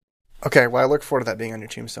 Okay, well, I look forward to that being on your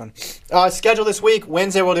tombstone. Schedule this week.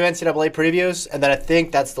 Wednesday, we'll do NCAA previews, and then I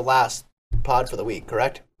think that's the last pod for the week,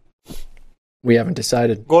 correct? We haven't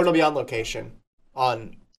decided. Gordon will be on location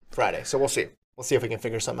on Friday, so we'll see. We'll see if we can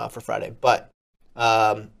figure something out for Friday. But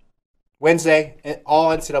Wednesday, all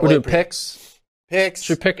NCAA We're doing picks. Picks.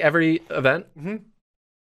 Should we pick every event? Mm-hmm.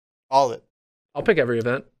 All of it. I'll pick every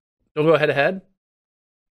event. Don't go head-to-head?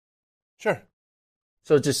 Sure.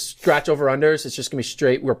 So just scratch over-unders. It's just going to be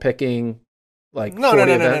straight. We're picking No.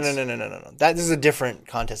 events. This is a different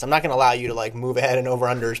contest. I'm not going to allow you to move ahead and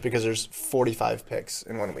over-unders because there's 45 picks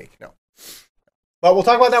in 1 week. No. But we'll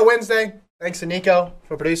talk about that Wednesday. Thanks to Nico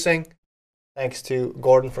for producing. Thanks to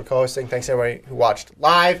Gordon for co-hosting. Thanks to everybody who watched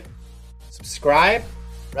live. Subscribe,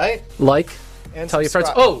 right? Like, And tell your friends.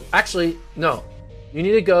 Oh, actually, no. You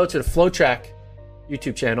need to go to the FloTrack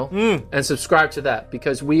YouTube channel and subscribe to that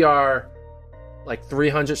because we are like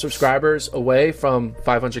 300 subscribers away from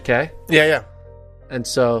 500K. Yeah. And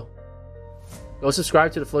so go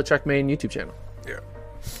subscribe to the FloTrack main YouTube channel. Yeah.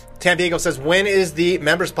 Tampico says, when is the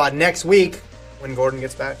members pod? Next week when Gordon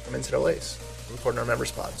gets back from NCAA's. We're recording our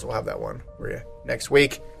members pod, so we'll have that one for you next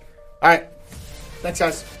week. All right. Thanks,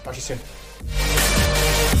 guys. Talk to you soon.